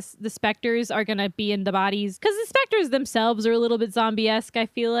the specters are gonna be in the bodies, because the specters themselves are a little bit zombie-esque. I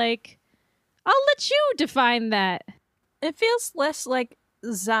feel like I'll let you define that. It feels less like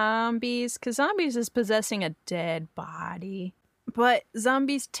zombies, because zombies is possessing a dead body. But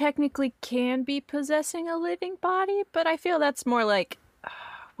zombies technically can be possessing a living body, but I feel that's more like,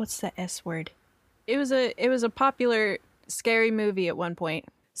 what's the S word? It was a popular scary movie at one point.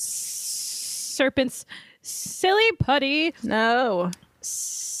 Serpents, silly putty, No.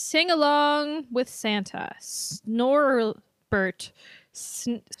 sing along with Santa, Snorbert,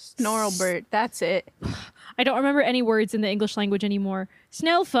 Snorlbert, that's it. I don't remember any words in the English language anymore.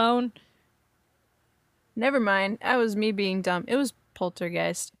 Snail phone. Never mind. That was me being dumb. It was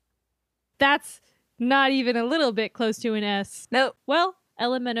poltergeist. That's not even a little bit close to an S. Nope. Well,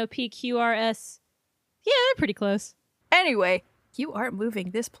 LMNOPQRS. Yeah, they're pretty close. Anyway, you aren't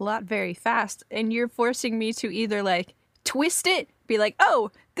moving this plot very fast, and you're forcing me to either, like, twist it, be like, oh,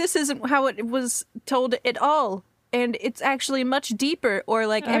 this isn't how it was told at all, and it's actually much deeper, or,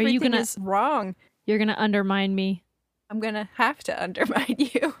 like, Are you everything gonna- is wrong. You're gonna undermine me. I'm gonna have to undermine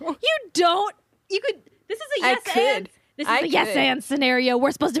you. You don't. You could. This is a I yes could. and. This is I a yes could. and scenario.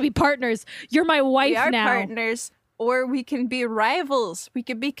 We're supposed to be partners. You're my wife We are now. partners, or we can be rivals. We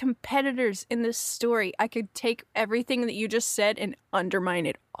could be competitors in this story. I could take everything that you just said and undermine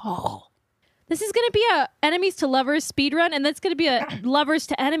it all. This is gonna be a enemies to lovers speedrun, and that's gonna be a lovers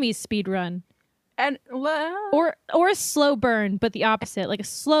to enemies speedrun. And Or a slow burn, but the opposite, like a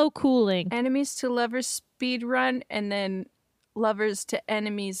slow cooling. enemies to lovers speed run, and then lovers to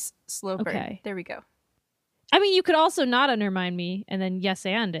enemies slow burn. Okay. There we go. I mean, you could also not undermine me and then yes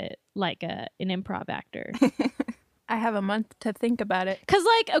and it like an improv actor. I have a month to think about it. Cause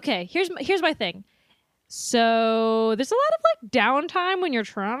like, okay, here's my thing. So there's a lot of like downtime when you're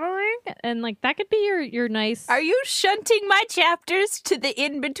traveling, and like that could be your nice. Are you shunting my chapters to the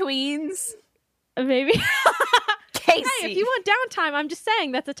in-betweens? Maybe. Casey. Hey, if you want downtime, I'm just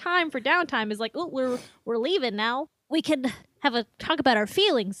saying that's a time for downtime. Is like, oh, we're leaving now. We can have a talk about our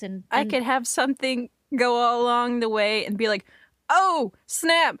feelings, and I could have something go all along the way and be like, oh,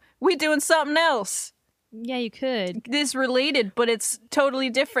 snap, we doing something else. yeah, you could. This related, but it's totally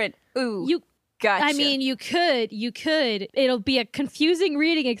different. Ooh, You. gotcha. I mean, you could. It'll be a confusing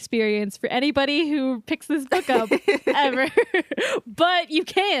reading experience for anybody who picks this book up ever. But you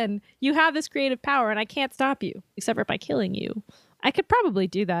can. You have this creative power, and I can't stop you, except for by killing you. I could probably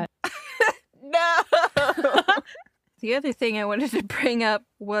do that. No! The other thing I wanted to bring up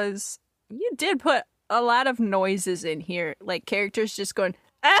was you did put a lot of noises in here, like characters just going,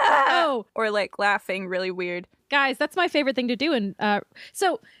 ah! Oh. Or like laughing really weird. Guys, that's my favorite thing to do. And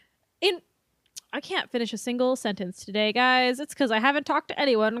I can't finish a single sentence today, guys. It's because I haven't talked to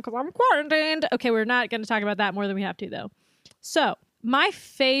anyone because I'm quarantined. Okay, we're not going to talk about that more than we have to, though. So, my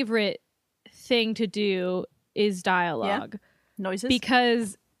favorite thing to do is dialogue. Noises?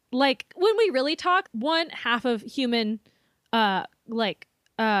 Because, like, when we really talk, one half of human,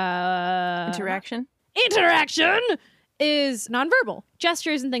 Interaction is nonverbal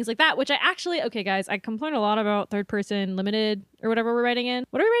gestures and things like that, which I actually, okay, guys, I complain a lot about third person limited or whatever we're writing in.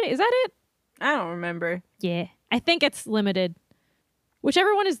 What are we writing? Is that it? I don't remember. Yeah, I think it's limited.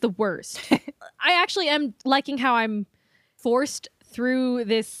 Whichever one is the worst. I actually am liking how I'm forced through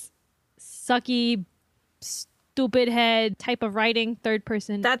this sucky, stupid head type of writing, third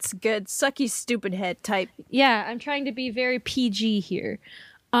person. That's good. Sucky stupid head type. Yeah, I'm trying to be very PG here.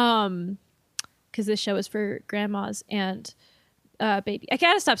 Because this show is for grandmas and baby. I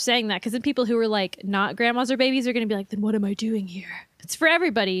gotta stop saying that, because then people who are like not grandmas or babies are gonna be like, then what am I doing here? It's for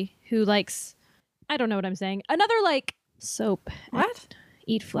everybody who likes, I don't know what I'm saying. Another like soap. What?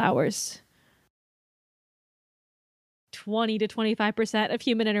 Eat flowers. 20 to 25% of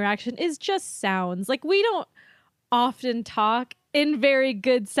human interaction is just sounds. Like, we don't often talk in very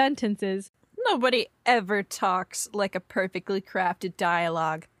good sentences. Nobody ever talks like a perfectly crafted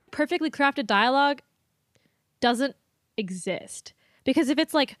dialogue. Perfectly crafted dialogue doesn't exist, because if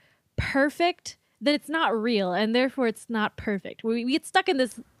it's like perfect, then it's not real, and therefore it's not perfect. We get stuck in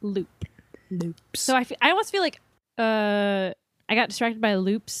this loop. Loops. So I almost feel like I got distracted by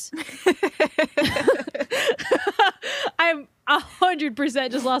loops. I'm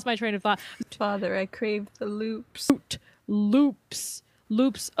 100% just lost my train of thought. Father, I crave the loops.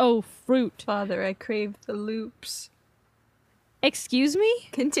 Loops, oh fruit. Father, I crave the loops. Excuse me?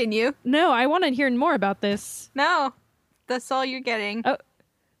 Continue. No, I want to hear more about this. No, that's all you're getting. Oh,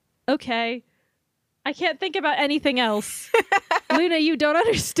 okay. I can't think about anything else. Luna, you don't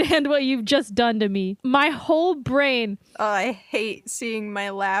understand what you've just done to me. My whole brain. Oh, I hate seeing my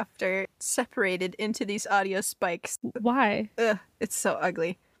laughter separated into these audio spikes. Why? Ugh, it's so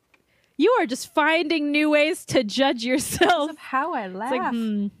ugly. You are just finding new ways to judge yourself. Of how I laugh.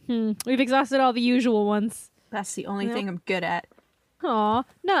 It's like, we've exhausted all the usual ones. That's the only thing I'm good at. Aw,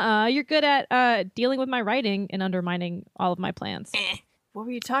 nuh-uh. You're good at dealing with my writing and undermining all of my plans. What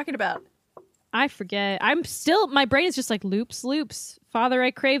were you talking about? I forget. My brain is just like loops. Father,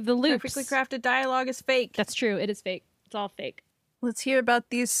 I crave the loops. Perfectly crafted dialogue is fake. That's true. It is fake. It's all fake. Let's hear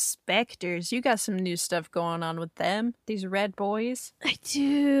about these specters. You got some new stuff going on with them. These red boys. I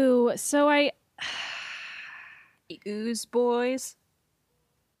do. So The ooze boys.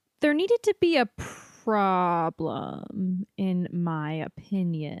 there needed to be a problem, in my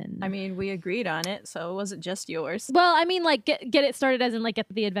opinion. I mean, we agreed on it, so it wasn't just yours. Well, I mean, like, get it started as in, like, get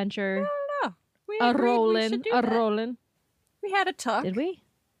the adventure No. We a agreed we rolling. should do that. We had a talk. Did we?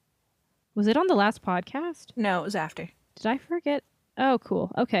 Was it on the last podcast? No, it was after. Did I forget? Oh,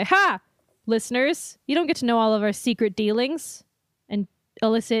 cool. Okay. Ha! Listeners, you don't get to know all of our secret dealings and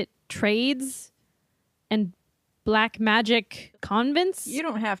illicit trades and black magic convents. You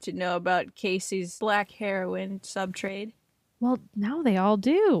don't have to know about Casey's black heroin sub-trade. Well, now they all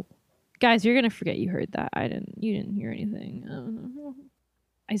do. Guys, you're going to forget you heard that. You didn't hear anything.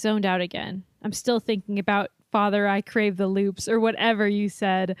 I zoned out again. I'm still thinking about Father, I crave the loops or whatever you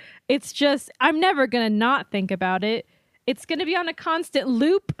said. It's just, I'm never going to not think about it. It's going to be on a constant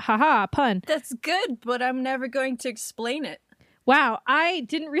loop. Haha, pun. That's good, but I'm never going to explain it. Wow, I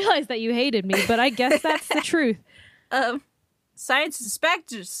didn't realize that you hated me, but I guess that's the truth. Science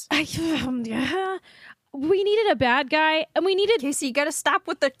inspectors. We needed a bad guy, and we needed... Kacie, you gotta stop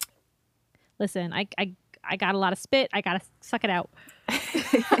with the... Listen, I got a lot of spit. I gotta suck it out.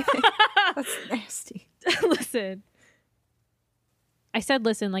 That's nasty. Listen. I said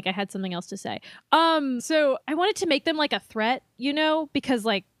listen like I had something else to say. So I wanted to make them like a threat, you know, because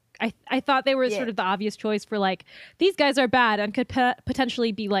like I thought they were sort of the obvious choice for like, these guys are bad and could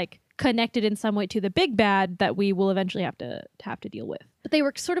potentially be like connected in some way to the big bad that we will eventually have to deal with. But they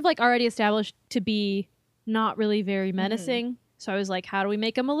were sort of like already established to be not really very menacing. So I was like, how do we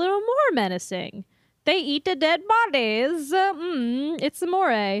make them a little more menacing? They eat the dead bodies. It's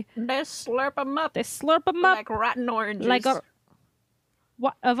amore. They slurp them up. They slurp them up like rotten oranges. Like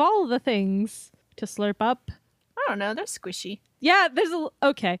what of all the things to slurp up? I don't know. They're squishy. Yeah,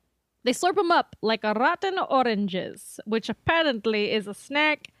 okay. They slurp them up like rotten oranges, which apparently is a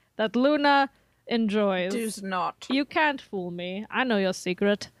snack that Luna enjoys. Does not. You can't fool me. I know your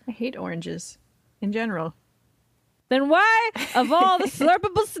secret. I hate oranges in general. Then why, of all the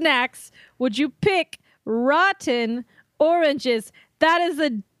slurpable snacks, would you pick rotten oranges? That is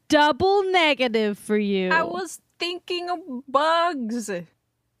a double negative for you. I was thinking of bugs. They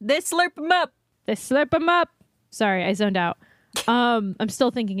slurp them up. They slurp them up. Sorry, I zoned out. I'm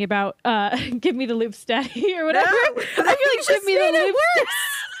still thinking about give me the loops, daddy, or whatever. No, I feel like give me the loops.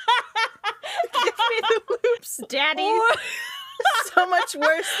 Give me the loops, daddy. So much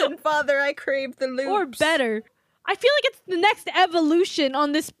worse than father, I crave the loops. Or better. I feel like it's the next evolution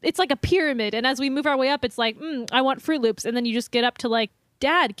on this. It's like a pyramid, and as we move our way up, it's like, I want Fruit Loops, and then you just get up to like,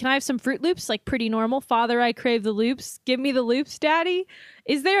 Dad, can I have some Fruit Loops? Like pretty normal. Father, I crave the loops. Give me the loops, Daddy.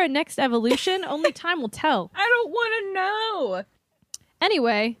 Is there a next evolution? Only time will tell. I don't want to know.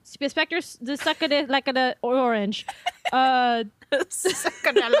 Anyway, Spectres the suckada like an orange.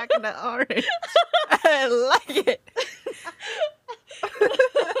 Suckada like an orange. I like it.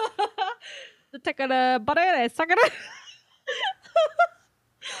 The takada barere suckada.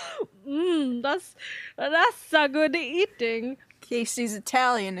 That's so good eating. Kacie's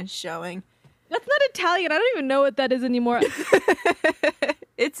Italian is showing. That's not Italian. I don't even know what that is anymore.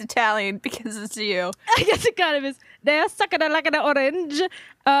 It's Italian because it's you. I guess it kind of is. They're suckada like an orange.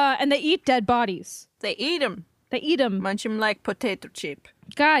 And they eat dead bodies. They eat them. They eat them. Munch them like potato chip.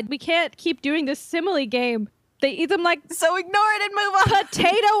 God, we can't keep doing this simile game. They eat them like... So ignore it and move on.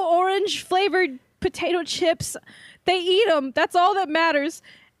 Potato orange flavored potato chips. They eat them. That's all that matters.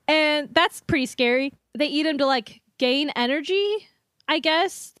 And that's pretty scary. They eat them to like gain energy, I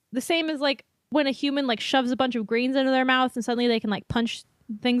guess. The same as like when a human like shoves a bunch of greens into their mouth and suddenly they can like punch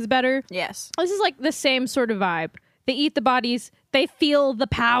things better. Yes. This is like the same sort of vibe. They eat the bodies. They feel the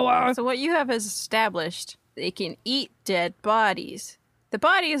power. So what you have is established, they can eat dead bodies. The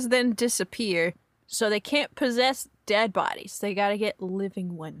bodies then disappear, so they can't possess dead bodies. They gotta get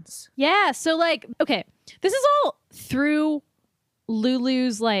living ones. Yeah, so like, okay, this is all through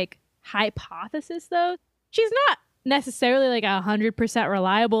Lulu's like hypothesis though. She's not necessarily like 100%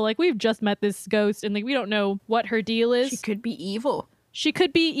 reliable. Like we've just met this ghost and like we don't know what her deal is. She could be evil. She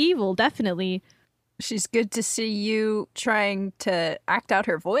could be evil, definitely. She's good to see you trying to act out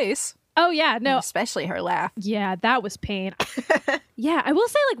her voice. Oh yeah, no. Especially her laugh. Yeah, that was pain. Yeah, I will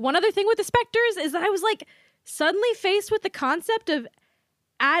say like one other thing with the specters is that I was like suddenly faced with the concept of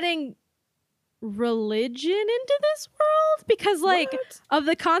adding religion into this world because like of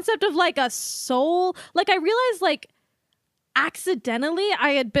the concept of like a soul. Like I realized like accidentally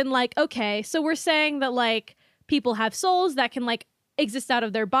I had been like, okay, so we're saying that like people have souls that can like exist out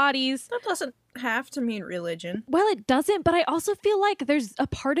of their bodies. That doesn't have to mean religion. Well, it doesn't, but I also feel like there's a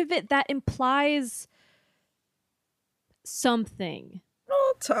part of it that implies something.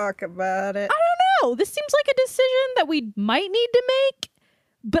 We'll talk about it. I don't know. This seems like a decision that we might need to make,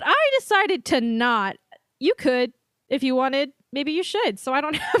 but I decided to not. You could if you wanted. Maybe you should, so I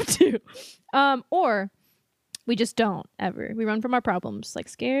don't have to. Or we just don't ever. We run from our problems, like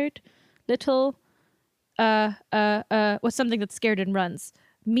scared little what's something that's scared and runs?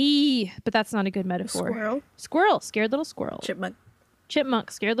 Me, but that's not a good metaphor. Squirrel, scared little squirrel. Chipmunk,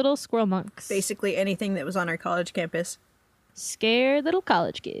 scared little squirrel monks. Basically anything that was on our college campus. Scared little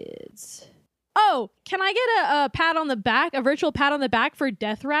college kids. Oh, can I get a pat on the back, a virtual pat on the back for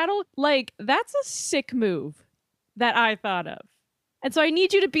Death Rattle? Like, that's a sick move that I thought of. And so I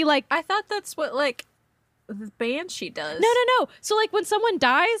need you to be like... I thought that's what, like, the Banshee does. No. So, like, when someone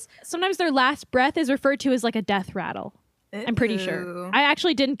dies, sometimes their last breath is referred to as, like, a death rattle. I'm pretty sure. I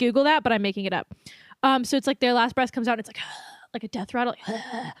actually didn't Google that, but I'm making it up. So it's like their last breath comes out, and it's like a death rattle, like,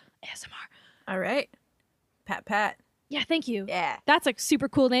 ASMR. All right. Pat, pat. Yeah, thank you. Yeah. That's a super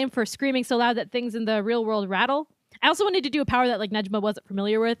cool name for screaming so loud that things in the real world rattle. I also wanted to do a power that like Nedjma wasn't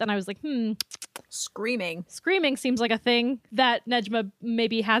familiar with, and I was like, Screaming. Screaming seems like a thing that Nedjma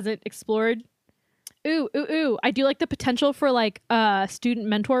maybe hasn't explored. Ooh. I do like the potential for like a student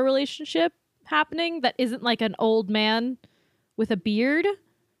mentor relationship happening that isn't like an old man with a beard,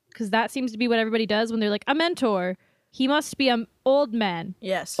 because that seems to be what everybody does when they're like a mentor. He must be an old man.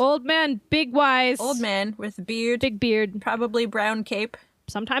 Yes. Old man, big wise. Old man with a beard. Big beard. Probably brown cape.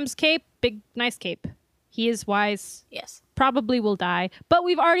 Sometimes cape, big, nice cape. He is wise. Yes. Probably will die. But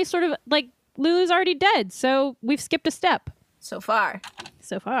we've already sort of, like, Lulu's already dead, so we've skipped a step. So far.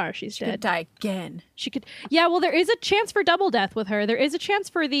 So far, she's She dead. could die again. She could. Yeah, well, there is a chance for double death with her. There is a chance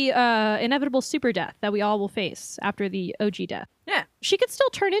for the inevitable super death that we all will face after the OG death. Yeah. She could still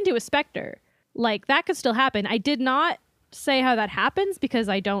turn into a specter. Like, that could still happen. I did not say how that happens because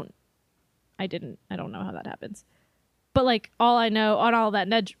I don't know how that happens. But like all I know on all that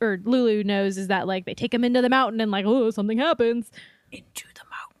Lulu knows is that like they take him into the mountain and like, oh, something happens. Into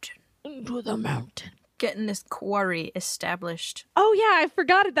the mountain. Getting this quarry established. Oh yeah, I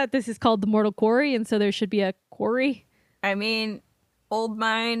forgot that this is called the Mortal Quarry, and so there should be a quarry. I mean, old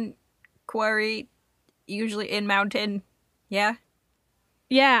mine, quarry, usually in mountain. Yeah.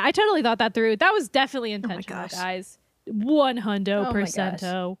 Yeah, I totally thought that through. That was definitely intentional, gosh. guys.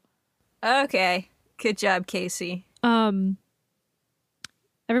 100%. Okay. Good job, Kacie.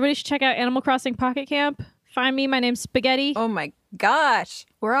 Everybody should check out Animal Crossing Pocket Camp. Find me. My name's Spaghetti. Oh my gosh.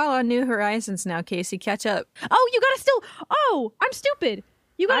 We're all on New Horizons now, Kacie. Catch up. Oh, you gotta still. Oh, I'm stupid.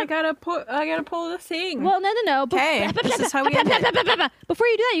 You I gotta. gotta pull the thing. Well, no. Okay, this is how we end it. Before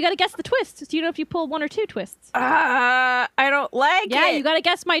you do that, you gotta guess the twist. Do you know if you pull one or two twists? I don't like it. Yeah, you gotta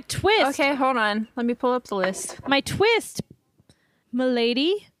guess my twist. Okay, hold on. Let me pull up the list. My twist, my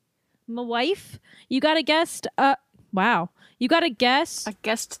lady, my wife. You gotta guess. Wow. You gotta guess. I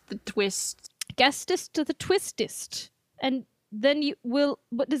guessed the twist. Guestest to the twistest, and then you will.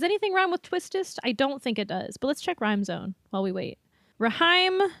 But does anything rhyme with twistest? I don't think it does. But let's check Rhyme Zone while we wait.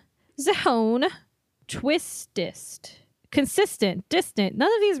 Rhyme zone, twistest, consistent, distant.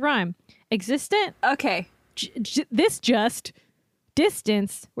 None of these rhyme. Existent. Okay. This just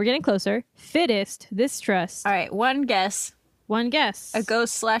distance. We're getting closer. Fittest. This trust. All right. One guess. One guess. A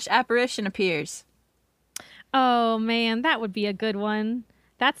ghost/apparition appears. Oh man, that would be a good one.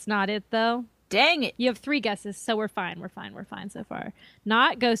 That's not it though. Dang it. You have 3 guesses, so we're fine. We're fine so far.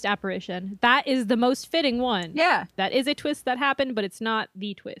 Not ghost apparition. That is the most fitting one. Yeah. That is a twist that happened, but it's not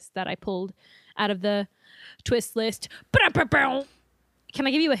the twist that I pulled out of the twist list. Can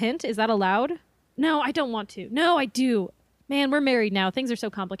I give you a hint? Is that allowed? No, I don't want to. No, I do. Man, we're married now. Things are so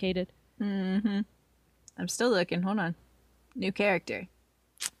complicated. Mm-hmm. I'm still looking. Hold on. New character.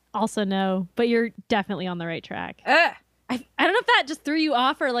 Also no, but you're definitely on the right track. I don't know if that just threw you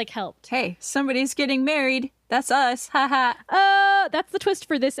off or like helped. Hey, somebody's getting married. That's us. Haha. That's the twist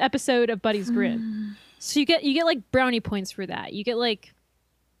for this episode of Buddy's Grin. So you get like brownie points for that. You get like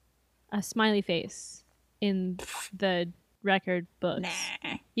a smiley face in the record books.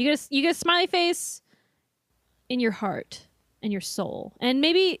 Nah. You get a smiley face in your heart and your soul. And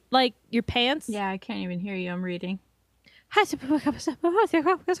maybe like your pants. Yeah, I can't even hear you. I'm reading. I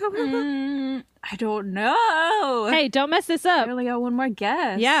don't know. Hey, don't mess this up. I only got one more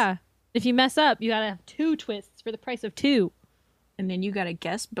guess. Yeah. If you mess up, you gotta have 2 twists for the price of 2. And then you gotta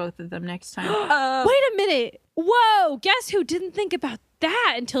guess both of them next time. Wait a minute. Whoa. Guess who didn't think about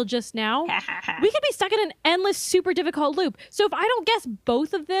that until just now? We could be stuck in an endless, super difficult loop. So if I don't guess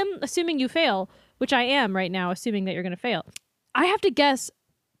both of them, assuming you fail, which I am right now, assuming that you're gonna fail, I have to guess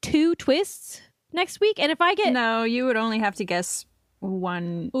 2 twists next week. And if I get... No, you would only have to guess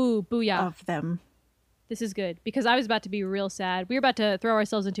one booyah. of them. This is good, because I was about to be real sad. We were about to throw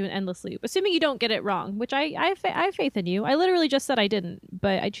ourselves into an endless loop, assuming you don't get it wrong, which I have faith in you. I literally just said I didn't,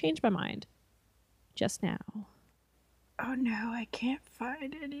 but I changed my mind just now. Oh no, I can't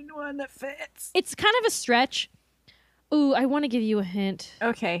find anyone that fits. It's kind of a stretch. Ooh, I want to give you a hint.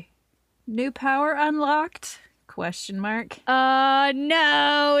 Okay. New power unlocked? Question mark.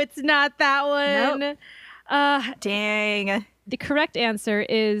 No, it's not that one. Nope. Dang. The correct answer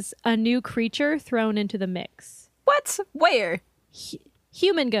is a new creature thrown into the mix. What? Where?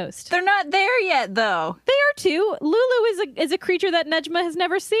 Human ghost. They're not there yet, though. They are too. Lulu is a creature that Nedjma has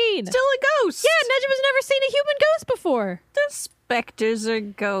never seen. Still a ghost. Yeah, Nedjma's never seen a human ghost before. The specters are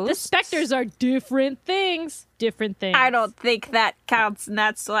ghosts. The specters are different things. Different things. I don't think that counts, and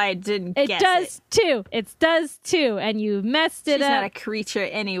that's why I didn't guess it. It does too. It does too, and you messed it up. She's not a creature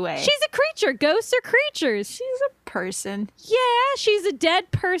anyway. She's a creature. Ghosts are creatures. She's a person. Yeah, she's a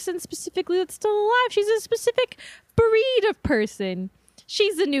dead person specifically that's still alive. She's a specific breed of person.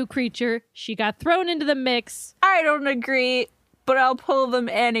 She's a new creature. She got thrown into the mix. I don't agree, but I'll pull them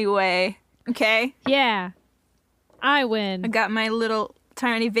anyway. Okay? Yeah. I win. I got my little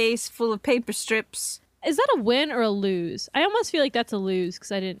tiny vase full of paper strips. Is that a win or a lose? I almost feel like that's a lose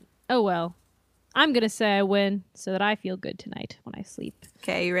because I didn't... Oh, well. I'm going to say I win so that I feel good tonight when I sleep.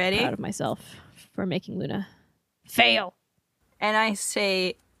 Okay, you ready? Proud of myself for making Luna fail. And I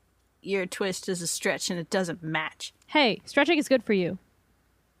say your twist is a stretch and it doesn't match. Hey, stretching is good for you.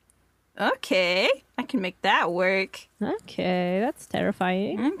 Okay, I can make that work. Okay, that's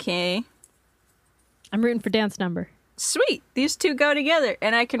terrifying. Okay. I'm rooting for dance number. Sweet, these two go together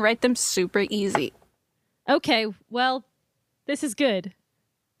and I can write them super easy. Okay, well, this is good.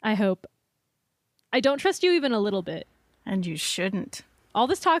 I hope. I don't trust you even a little bit. And you shouldn't. All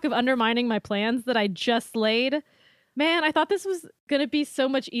this talk of undermining my plans that I just laid, man, I thought this was gonna be so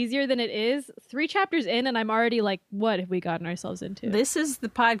much easier than it is. 3 chapters in and I'm already like, what have we gotten ourselves into? This is the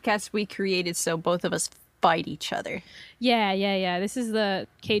podcast we created so both of us fight each other. Yeah. This is the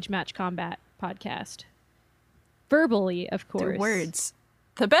Cage Match Combat podcast. Verbally, of course. They're words.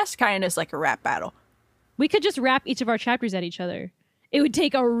 The best kind is like a rap battle. We could just rap each of our chapters at each other. It would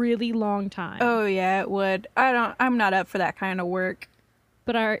take a really long time. Oh yeah, it would. I'm not up for that kind of work.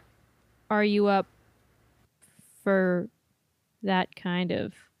 But are you up for that kind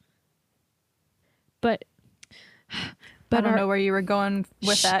of... But I don't know where you were going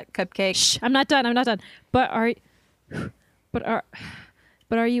with that, Cupcake. Shh, I'm not done. But are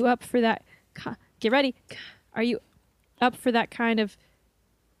you up for that? Get ready. Are you up for that kind of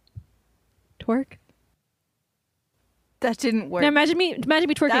twerk? That didn't work. Now imagine me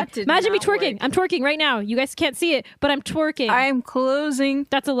twerking. That did Imagine me not twerking. work. I'm twerking right now. You guys can't see it, but I'm twerking. I'm closing.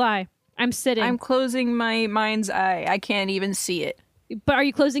 That's a lie. I'm sitting. I'm closing my mind's eye. I can't even see it. But are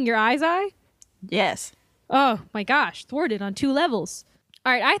you closing your eyes eye? Yes. Oh my gosh, thwarted on 2 levels.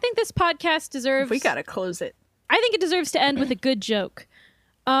 All right, I think this podcast deserves... We gotta close it. I think it deserves to end with a good joke.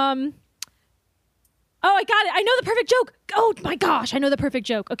 Oh, I got it. I know the perfect joke. Oh my gosh, I know the perfect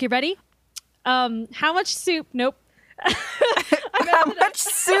joke. Okay, ready? How much soup? Nope. How much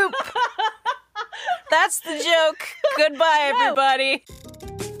soup? That's the joke. Goodbye, everybody.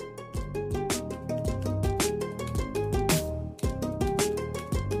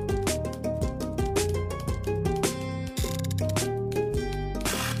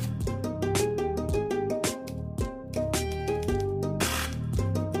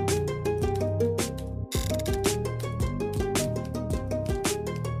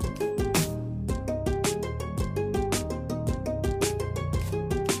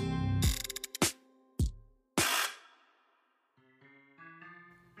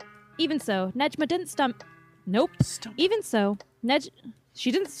 Even so, Nedjma didn't stump. Nope. Stump. Even so,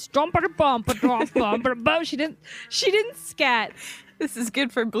 she didn't stomp a bump a bump a bump. She didn't scat. This is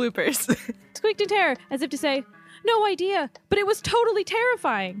good for bloopers. Squeaked in terror, as if to say, "No idea, but it was totally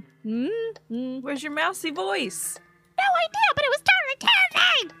terrifying." Where's your mousy voice? No idea, but it was totally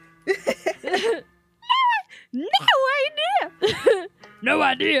terrifying. No idea. No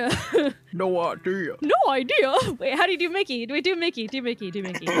idea. No idea. No idea. Wait, how do you do Mickey? Do we do Mickey? Do Mickey.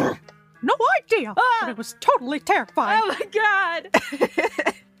 No idea. But it was totally terrifying. Oh my god.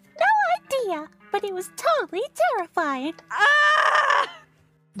 idea, but it was totally terrifying. Ah!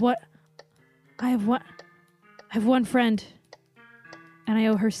 What? I have one friend, and I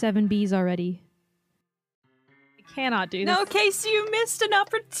owe her 7 Bs already. I cannot do this. No, Casey, you missed an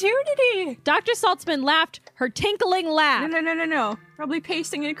opportunity. Dr. Saltzman laughed her tinkling laugh. No. Probably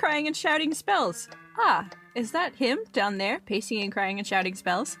pacing and crying and shouting spells. Ah, is that him down there, pacing and crying and shouting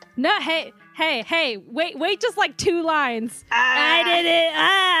spells? No, hey, wait just like 2 lines. Ah. I did it.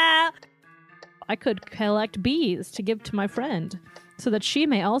 Ah! I could collect bees to give to my friend so that she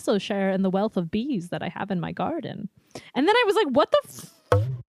may also share in the wealth of bees that I have in my garden. And then I was like, what the